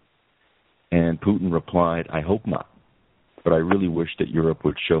 And Putin replied, "I hope not, but I really wish that Europe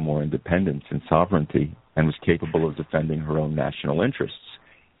would show more independence and sovereignty and was capable of defending her own national interests,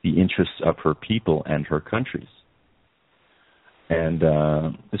 the interests of her people and her countries." And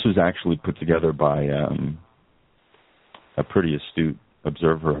this was actually put together by a pretty astute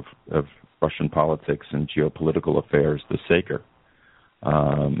observer of Russian politics and geopolitical affairs, the Saker.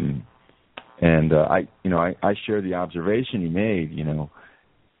 I share the observation he made.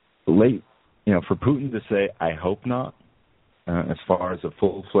 For Putin to say, "I hope not," as far as a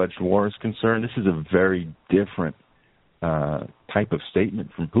full-fledged war is concerned, this is a very different type of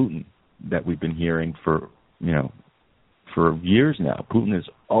statement from Putin that we've been hearing for years now. Putin has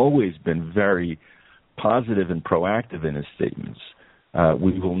always been very positive and proactive in his statements.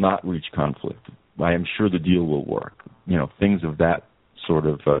 We will not reach conflict. I am sure the deal will work. Things of that sort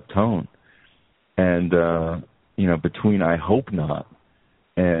of tone. And between "I hope not"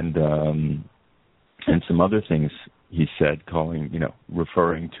 and some other things he said,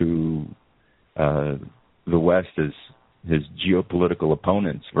 referring to the West as his geopolitical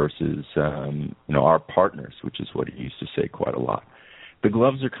opponents versus our partners, which is what he used to say quite a lot. The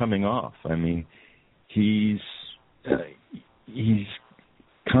gloves are coming off. I mean, he's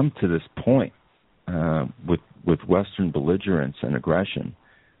come to this point with Western belligerence and aggression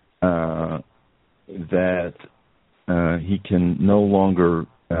that he can no longer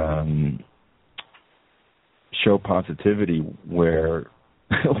show positivity where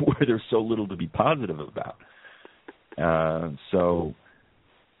there's so little to be positive about.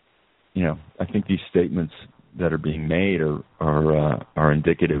 I think these statements that are being made are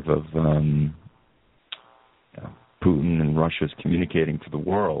indicative of Putin and Russia's communicating to the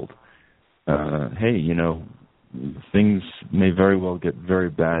world, hey, things may very well get very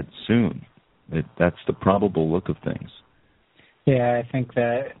bad soon. That's the probable look of things. Yeah, I think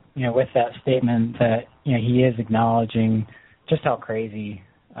that, with that statement that, he is acknowledging just how crazy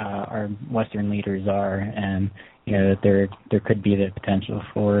our Western leaders are, and, that there could be the potential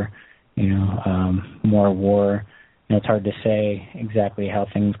for, more war. It's hard to say exactly how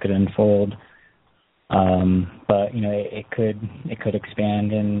things could unfold. But it could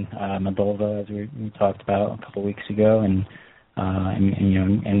expand in Moldova, as we talked about a couple of weeks ago, and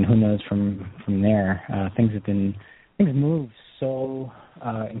who knows from there. Things move so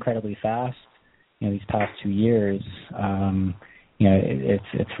incredibly fast. These past 2 years,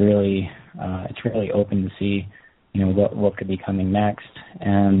 it's really open to see what could be coming next.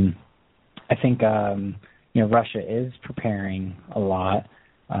 And I think Russia is preparing a lot.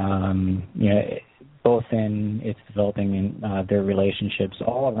 Both in its developing in their relationships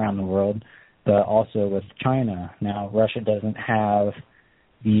all around the world, but also with China. Now, Russia doesn't have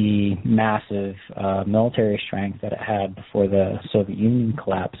the massive military strength that it had before the Soviet Union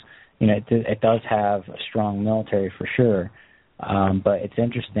collapse. It does have a strong military for sure, but it's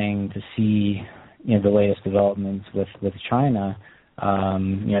interesting to see the latest developments with China.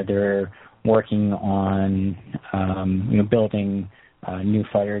 They're working on building new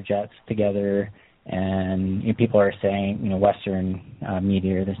fighter jets together. And people are saying, Western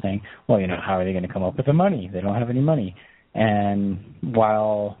media, they're saying, well, how are they going to come up with the money? They don't have any money. And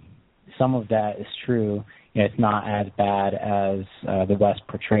while some of that is true, it's not as bad as the West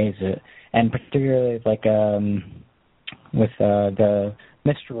portrays it. And particularly with the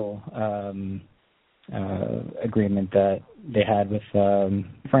Mistral agreement that they had with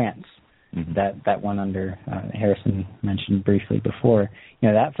France. Mm-hmm. That one under Harrison mentioned briefly before,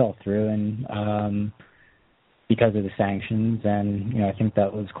 that fell through, and because of the sanctions, and I think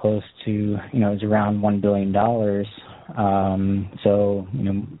that was close to it was around $1 billion. So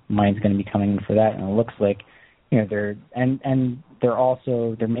money's going to be coming in for that, and it looks like they're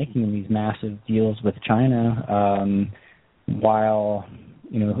making these massive deals with China. While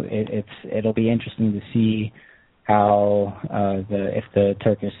it'll be interesting to see how if the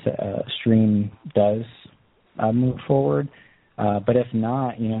Turkish stream does move forward, but if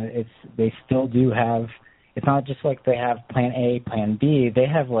not, they still do have. It's not just like they have Plan A, Plan B. They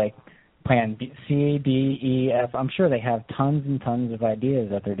have Plan B, C, D, E, F. I'm sure they have tons and tons of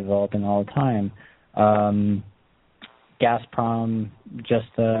ideas that they're developing all the time. Gazprom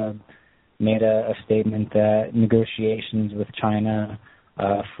just made a statement that negotiations with China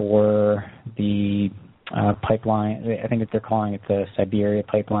for the pipeline, I think that they're calling it the Siberia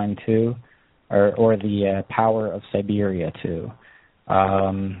Pipeline 2, or the Power of Siberia 2.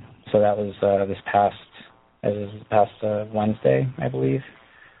 So that was this past Wednesday, I believe.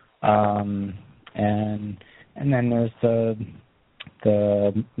 And then there's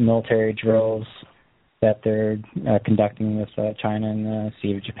the military drills that they're conducting with China in the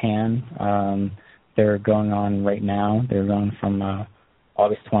Sea of Japan. They're going on right now. They're going from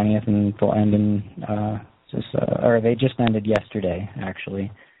August 20th, and they'll end in they just ended yesterday,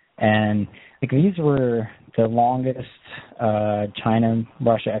 actually. And these were the longest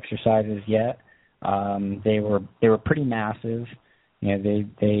China-Russia exercises yet. They were pretty massive.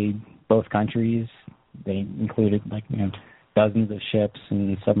 They both countries, they included dozens of ships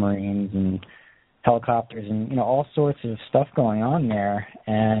and submarines and helicopters and all sorts of stuff going on there.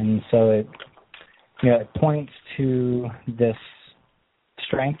 And so it points to this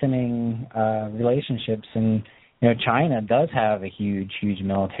strengthening relationships, and China does have a huge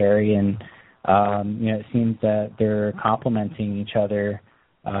military, and it seems that they're complementing each other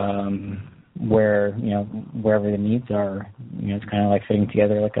wherever the needs are. It's kind of like fitting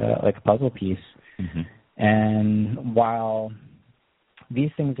together like a puzzle piece. Mm-hmm. And while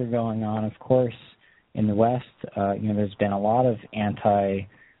these things are going on, of course, in the West, there's been a lot of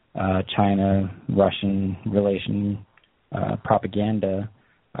anti-China-Russian relation propaganda.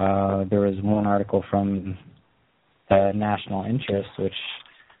 There was one article from National Interest, which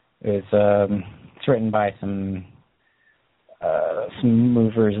is it's written by some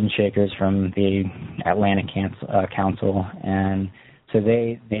movers and shakers from the Atlantic Council, and so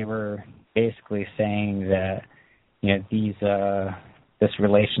they were basically saying that this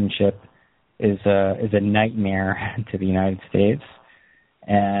relationship is a nightmare to the United States,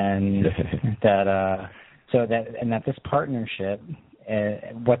 and that this partnership,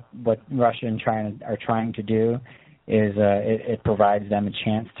 what Russia and China are trying to do is it provides them a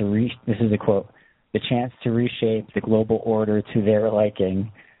chance to this is a quote, the chance to reshape the global order to their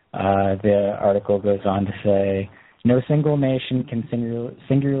liking. The article goes on to say, no single nation can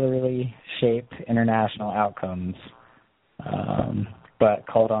singularly shape international outcomes, but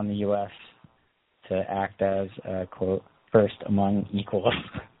called on the U.S. to act as, quote, first among equals.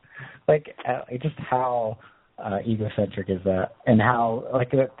 Just how egocentric is that? And how,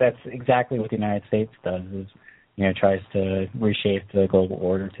 that's exactly what the United States does, is, tries to reshape the global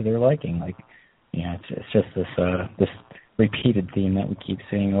order to their liking. It's just this repeated theme that we keep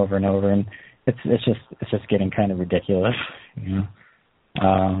seeing over and over. And it's just getting kind of ridiculous, you know.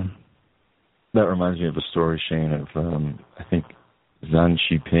 That reminds me of a story, Shane, of I think Xi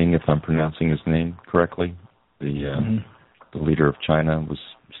Jinping, if I'm pronouncing his name correctly. The leader of China was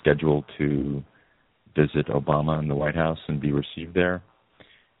scheduled to visit Obama in the White House and be received there.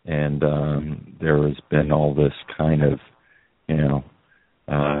 And there has been all this kind of, you know,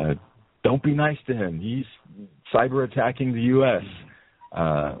 don't be nice to him. He's cyber attacking the U.S.,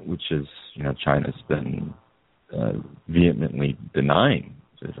 which is, you know, China's been vehemently denying.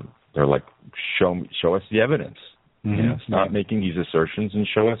 They're like, show us the evidence. You know, stop making these assertions and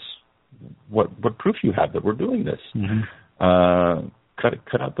show us what proof you have that we're doing this.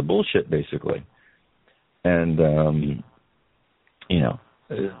 Cut out the bullshit, basically. And you know,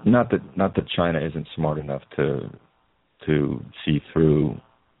 not that China isn't smart enough to see through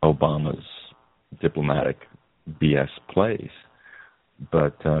Obama's diplomatic BS plays,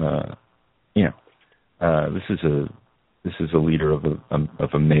 but you know, this is a leader of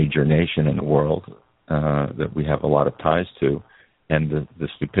a major nation in the world that we have a lot of ties to, and the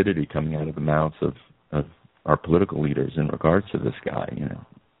stupidity coming out of the mouths of our political leaders in regards to this guy, you know,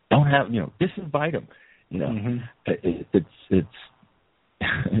 don't have, you know, disinvite him, you know, it's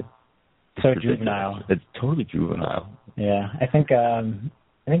so juvenile. It's totally juvenile. Yeah, I think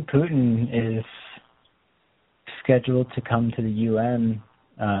Putin is scheduled to come to the UN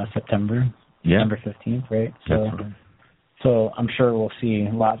September 15th, right? So I'm sure we'll see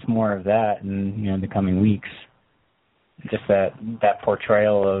lots more of that in, you know, the coming weeks. Just that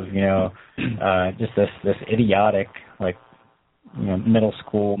portrayal of, you know, just this idiotic, like, you know, middle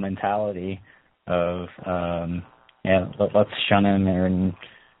school mentality of let's shun him, and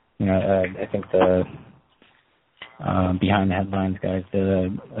you know, I think the Behind the Headlines guys did a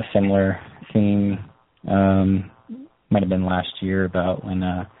similar theme. Might have been last year about when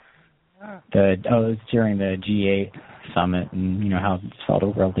it was during the G8 summit, and you know how all the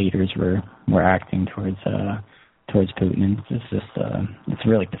world leaders were acting towards Putin. It's just it's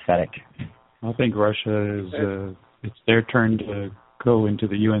really pathetic. I think Russia is it's their turn to go into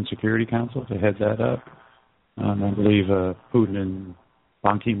the UN Security Council to head that up. I believe Putin and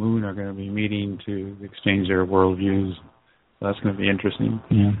Ban Ki-moon are going to be meeting to exchange their worldviews. So that's going to be interesting.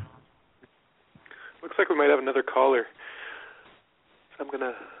 Yeah. Looks like we might have another caller. So I'm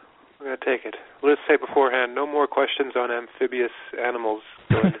gonna take it. Let's say beforehand, no more questions on amphibious animals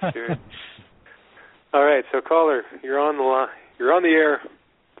going this year. All right, so caller, you're on the line. You're on the air.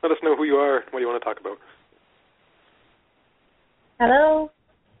 Let us know who you are and what you want to talk about. Hello.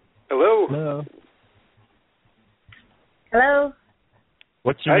 Hello. Hello. Hello.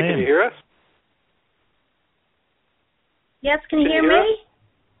 What's your name? Can you hear us? Yes, can you hear me?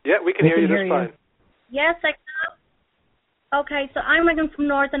 Yeah, we can hear you just fine. Yes, I can. Okay, so I'm ringing from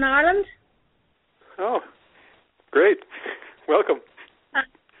Northern Ireland. Oh, great. Welcome.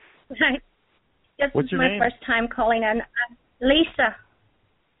 Right. This What's is your my name? first time calling in. Lisa.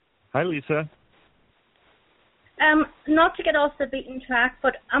 Hi, Lisa. Not to get off the beaten track,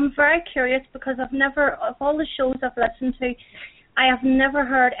 but I'm very curious because of all the shows I've listened to, I have never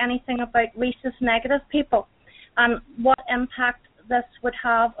heard anything about rhesus negative people and what impact this would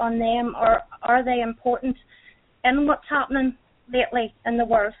have on them, or are they important in what's happening lately in the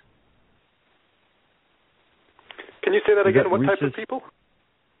world? Can you say that again? What type of people?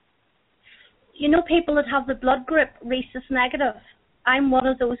 You know, people that have the blood group rhesus negative. I'm one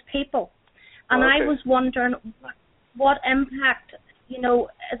of those people. And I was wondering what impact, you know,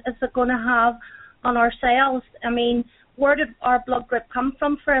 is it going to have on ourselves? I mean, where did our blood group come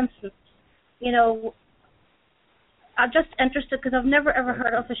from, for instance? You know, I'm just interested because I've never ever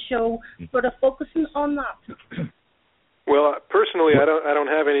heard of a show sort of focusing on that. Well, personally, I don't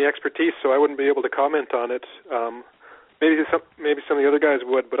have any expertise, so I wouldn't be able to comment on it. Maybe some of the other guys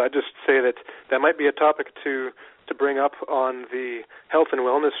would, but I just say that might be a topic to bring up on the health and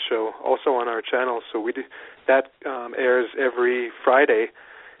wellness show, also on our channel. So that airs every Friday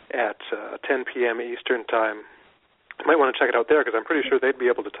at 10 p.m. Eastern time. You might want to check it out there because I'm pretty sure they'd be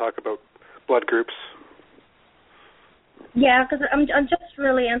able to talk about blood groups. Yeah, because I'm just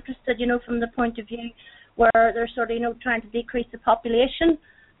really interested, you know, from the point of view where they're sort of, you know, trying to decrease the population.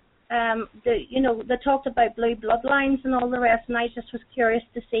 They talked about blue bloodlines and all the rest, and I just was curious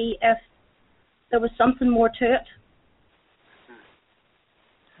to see if there was something more to it.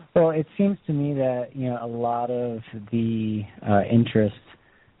 Well, it seems to me that, you know, a lot of the interest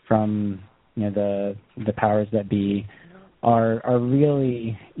from, you know, the powers that be are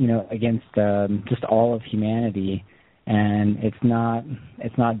really, you know, against just all of humanity, and it's not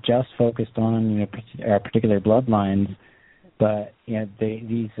just focused on, you know, particular bloodlines, but you know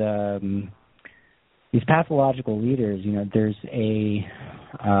these these pathological leaders, there's an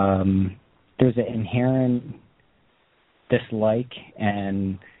inherent dislike,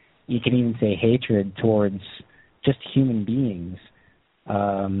 and you can even say hatred towards just human beings.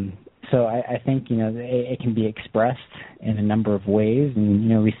 So I think it can be expressed in a number of ways,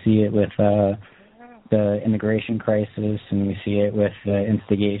 and we see it with the immigration crisis, and we see it with the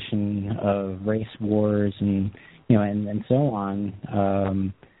instigation of race wars, and and so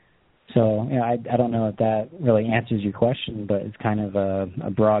on. So I don't know if that really answers your question, but it's kind of a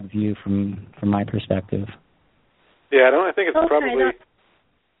broad view from my perspective. Yeah, I think it's probably.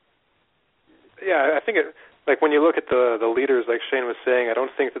 Yeah, I think it. Like when you look at the leaders, like Shane was saying, I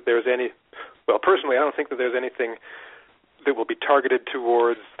don't think that there's any. Well, personally, I don't think that there's anything that will be targeted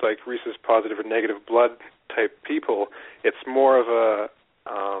towards like rhesus positive or negative blood type people. It's more of a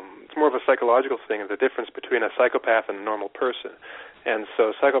psychological thing. The difference between a psychopath and a normal person. And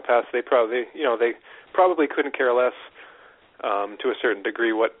so psychopaths, they probably couldn't care less to a certain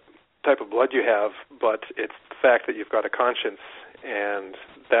degree what type of blood you have, but it's the fact that you've got a conscience, and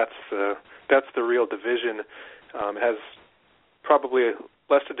that's the real division. It has probably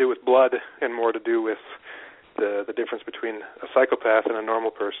less to do with blood and more to do with the difference between a psychopath and a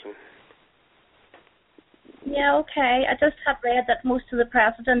normal person. Yeah, okay. I just had read that most of the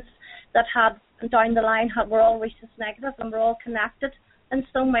presidents that had down the line were all rhesus negative and were all connected in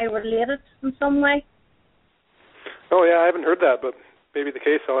some way, related in some way. Oh, yeah, I haven't heard that, but maybe the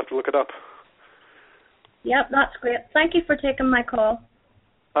case. I'll have to look it up. Yep, that's great. Thank you for taking my call.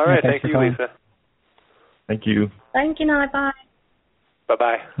 All right, thank you, Lisa. Thank you. Thank you, now, bye.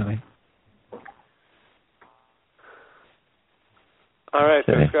 Bye-bye. Bye. All right,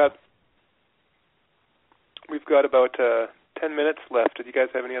 so Okay. we've got about 10 minutes left. Do you guys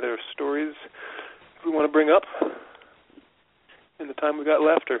have any other stories we want to bring up in the time we got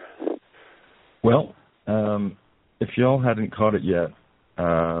left? Or Well, if y'all hadn't caught it yet,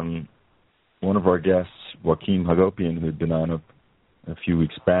 one of our guests, Joachim Hagopian, who had been on a few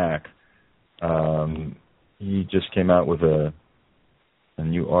weeks back, he just came out with a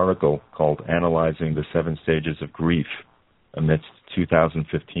new article called Analyzing the 7 Stages of Grief Amidst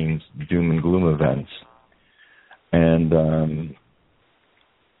 2015's Doom and Gloom Events. And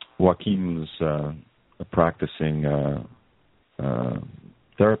Joachim was a practicing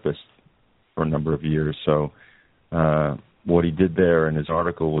therapist for a number of years. So what he did there in his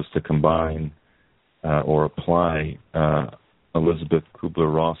article was to combine or apply Elizabeth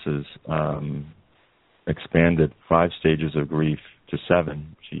Kubler-Ross's expanded 5 stages of grief to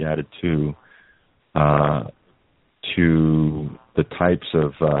 7. She added 2 to the types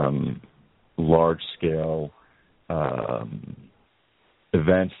of large-scale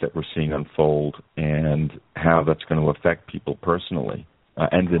events that we're seeing unfold and how that's going to affect people personally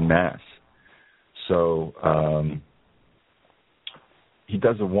and en masse. So he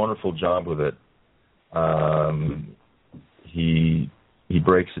does a wonderful job with it. He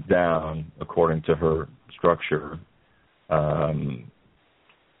breaks it down according to her structure. The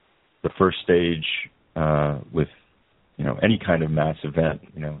first stage with any kind of mass event,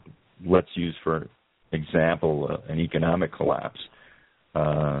 let's use for example an economic collapse,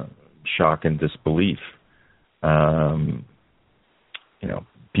 shock and disbelief.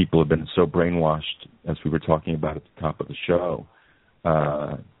 People have been so brainwashed, as we were talking about at the top of the show,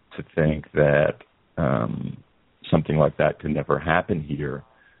 to think that something like that could never happen here,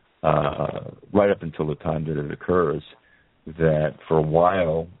 right up until the time that it occurs, that for a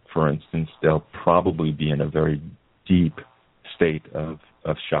while, for instance, they'll probably be in a very deep state of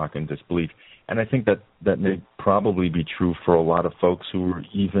shock and disbelief. And I think that may probably be true for a lot of folks who are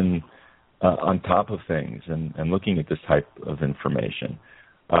even on top of things and looking at this type of information.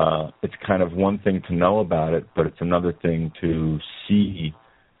 It's kind of one thing to know about it, but it's another thing to see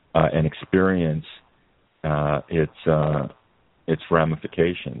and experience its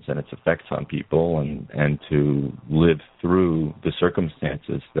ramifications and its effects on people, and to live through the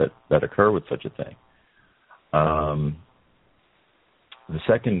circumstances that occur with such a thing. The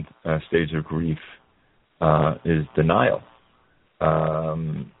second stage of grief is denial.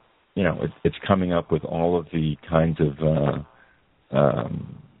 It's coming up with all of the kinds of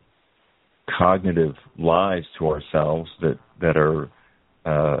cognitive lies to ourselves that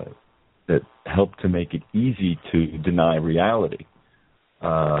help to make it easy to deny reality.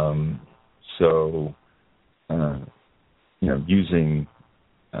 Using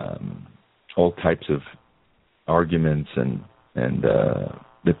all types of arguments and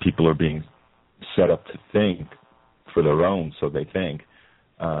that people are being set up to think for their own, so they think,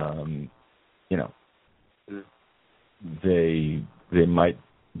 they might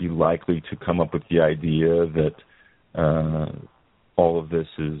be likely to come up with the idea that all of this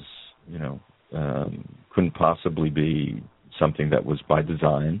is, couldn't possibly be something that was by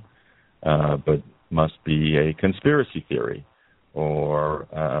design, but must be a conspiracy theory, or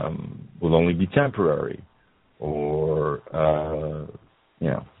will only be temporary, or,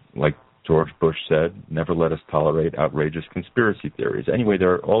 like George Bush said, never let us tolerate outrageous conspiracy theories. Anyway,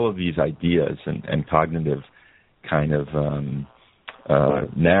 there are all of these ideas and cognitive kind of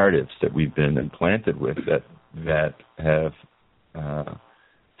narratives that we've been implanted with that have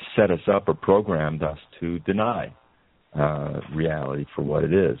set us up or programmed us to deny reality for what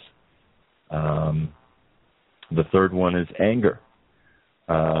it is. The third one is anger.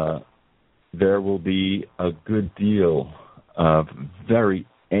 There will be a good deal of very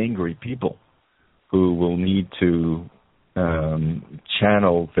angry people who will need to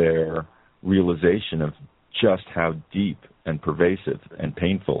channel their realization of just how deep and pervasive and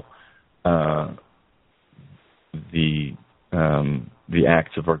painful the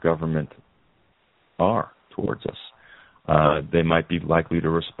acts of our government are towards us. They might be likely to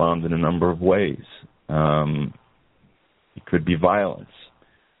respond in a number of ways. It could be violence.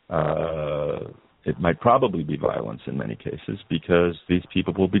 It might probably be violence in many cases because these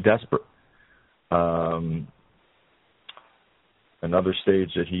people will be desperate. Another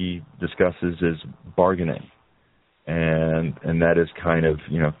stage that he discusses is bargaining. And that is kind of,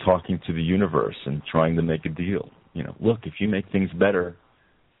 talking to the universe and trying to make a deal. Look, if you make things better,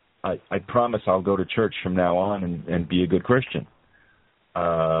 I promise I'll go to church from now on and be a good Christian.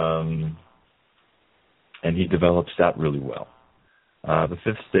 And he develops that really well. The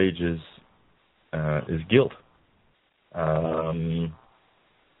fifth stage is guilt.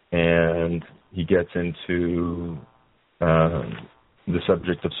 And he gets into the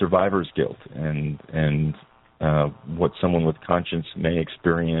subject of survivor's guilt and what someone with conscience may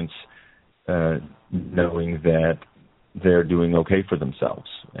experience knowing that they're doing okay for themselves,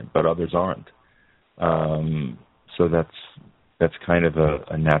 but others aren't. So that's kind of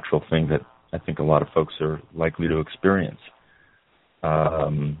a natural thing that I think a lot of folks are likely to experience.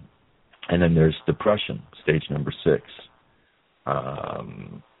 And then there's depression, stage number 6.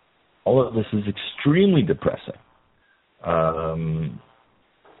 All of this is extremely depressing.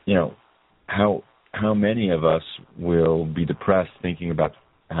 How many of us will be depressed thinking about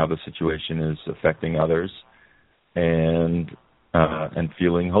how the situation is affecting others and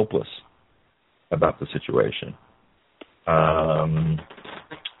feeling hopeless about the situation?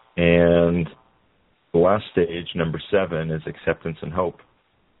 And the last stage, number 7, is acceptance and hope.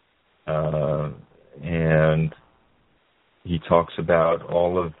 And he talks about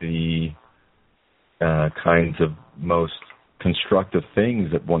all of the kinds of most constructive things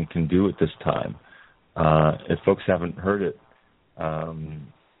that one can do at this time. If folks haven't heard it,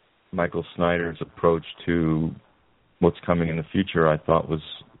 Michael Snyder's approach to what's coming in the future, I thought was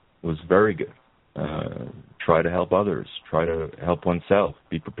very good. Try to help others. Try to help oneself.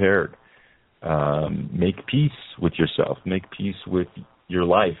 Be prepared. Make peace with yourself. Make peace with your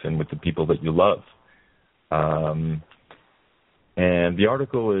life and with the people that you love. And the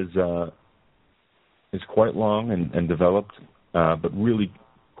article is quite long and developed, but really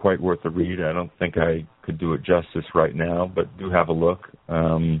quite worth a read. I don't think I could do it justice right now, but do have a look.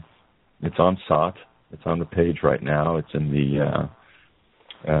 It's on SOT. It's on the page right now. It's in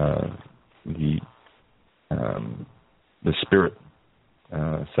the spirit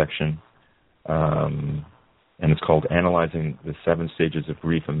section, and it's called "Analyzing the 7 Stages of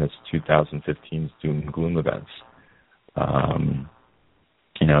Grief Amidst 2015's Doom and Gloom Events."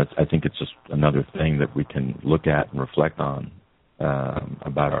 I think it's just another thing that we can look at and reflect on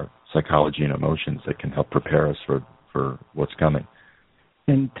about our psychology and emotions that can help prepare us for what's coming.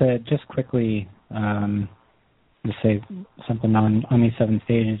 And to just quickly just say something on these 7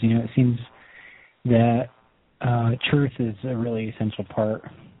 stages, it seems that truth is a really essential part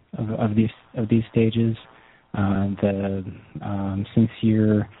of these stages. The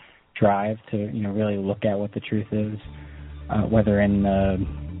sincere drive to really look at what the truth is, whether in the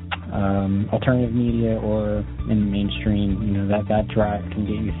alternative media or in the mainstream. That drive can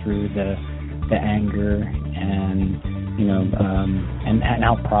get you through the anger and and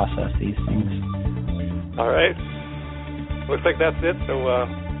help process these things. All right. Looks like that's it. So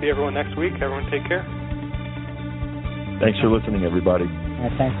see everyone next week. Everyone take care. Thanks for listening, everybody.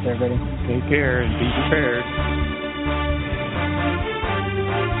 Thanks, everybody. Take care and be prepared.